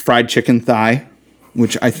fried chicken thigh,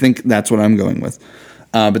 which I think that's what I'm going with.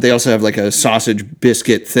 But they also have like a sausage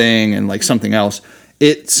biscuit thing and like something else.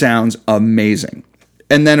 It sounds amazing.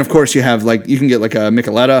 And then, of course, you can get like a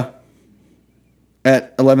Micheletta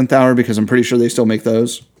at 11th hour because I'm pretty sure they still make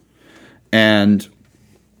those. And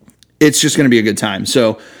it's just going to be a good time.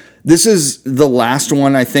 So this is the last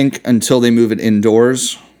one, I think, until they move it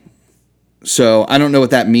indoors. So I don't know what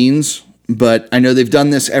that means, but I know they've done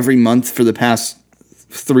this every month for the past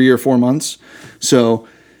 3 or 4 months. So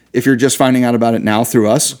if you're just finding out about it now through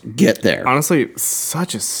us, get there. Honestly,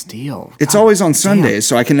 such a steal. It's always on Sundays,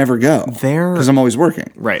 so I can never go because I'm always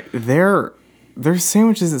working. Right. Their their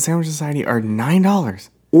sandwiches at Sandwich Society are $9.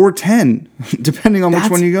 Or 10, depending on which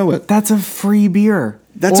one you go with. That's a free beer.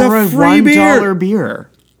 That's or a free $1 beer.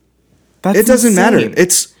 That's it doesn't insane. matter.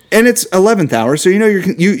 It's 11th hour, so you know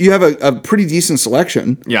you have a pretty decent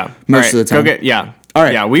selection. Yeah, most of the time. All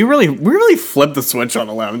right. Yeah, we really flipped the switch on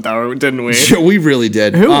 11th hour, didn't we? Yeah, we really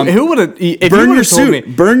did. Who would have? Burn your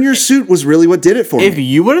suit. Burn your suit was really what did it for me. If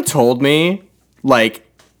you would have told me like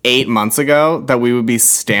 8 months ago that we would be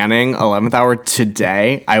standing 11th hour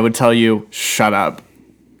today, I would tell you, shut up.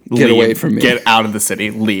 Get away from me. Get out of the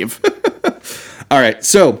city. Leave. All right.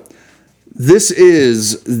 So this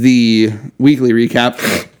is the weekly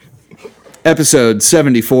recap, episode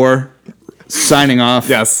 74. Signing off.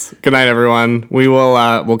 Yes. Good night, everyone. We will.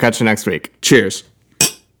 We'll catch you next week. Cheers.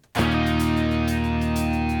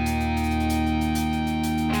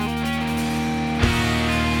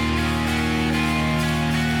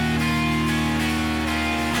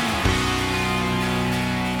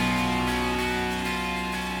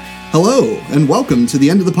 Hello, and welcome to the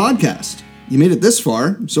end of the podcast. You made it this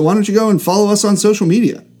far, so why don't you go and follow us on social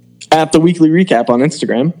media? At The Weekly Recap on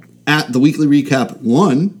Instagram. At The Weekly Recap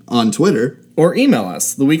 1 on Twitter. Or email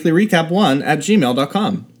us,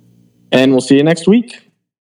 theweeklyrecap1@gmail.com. And we'll see you next week.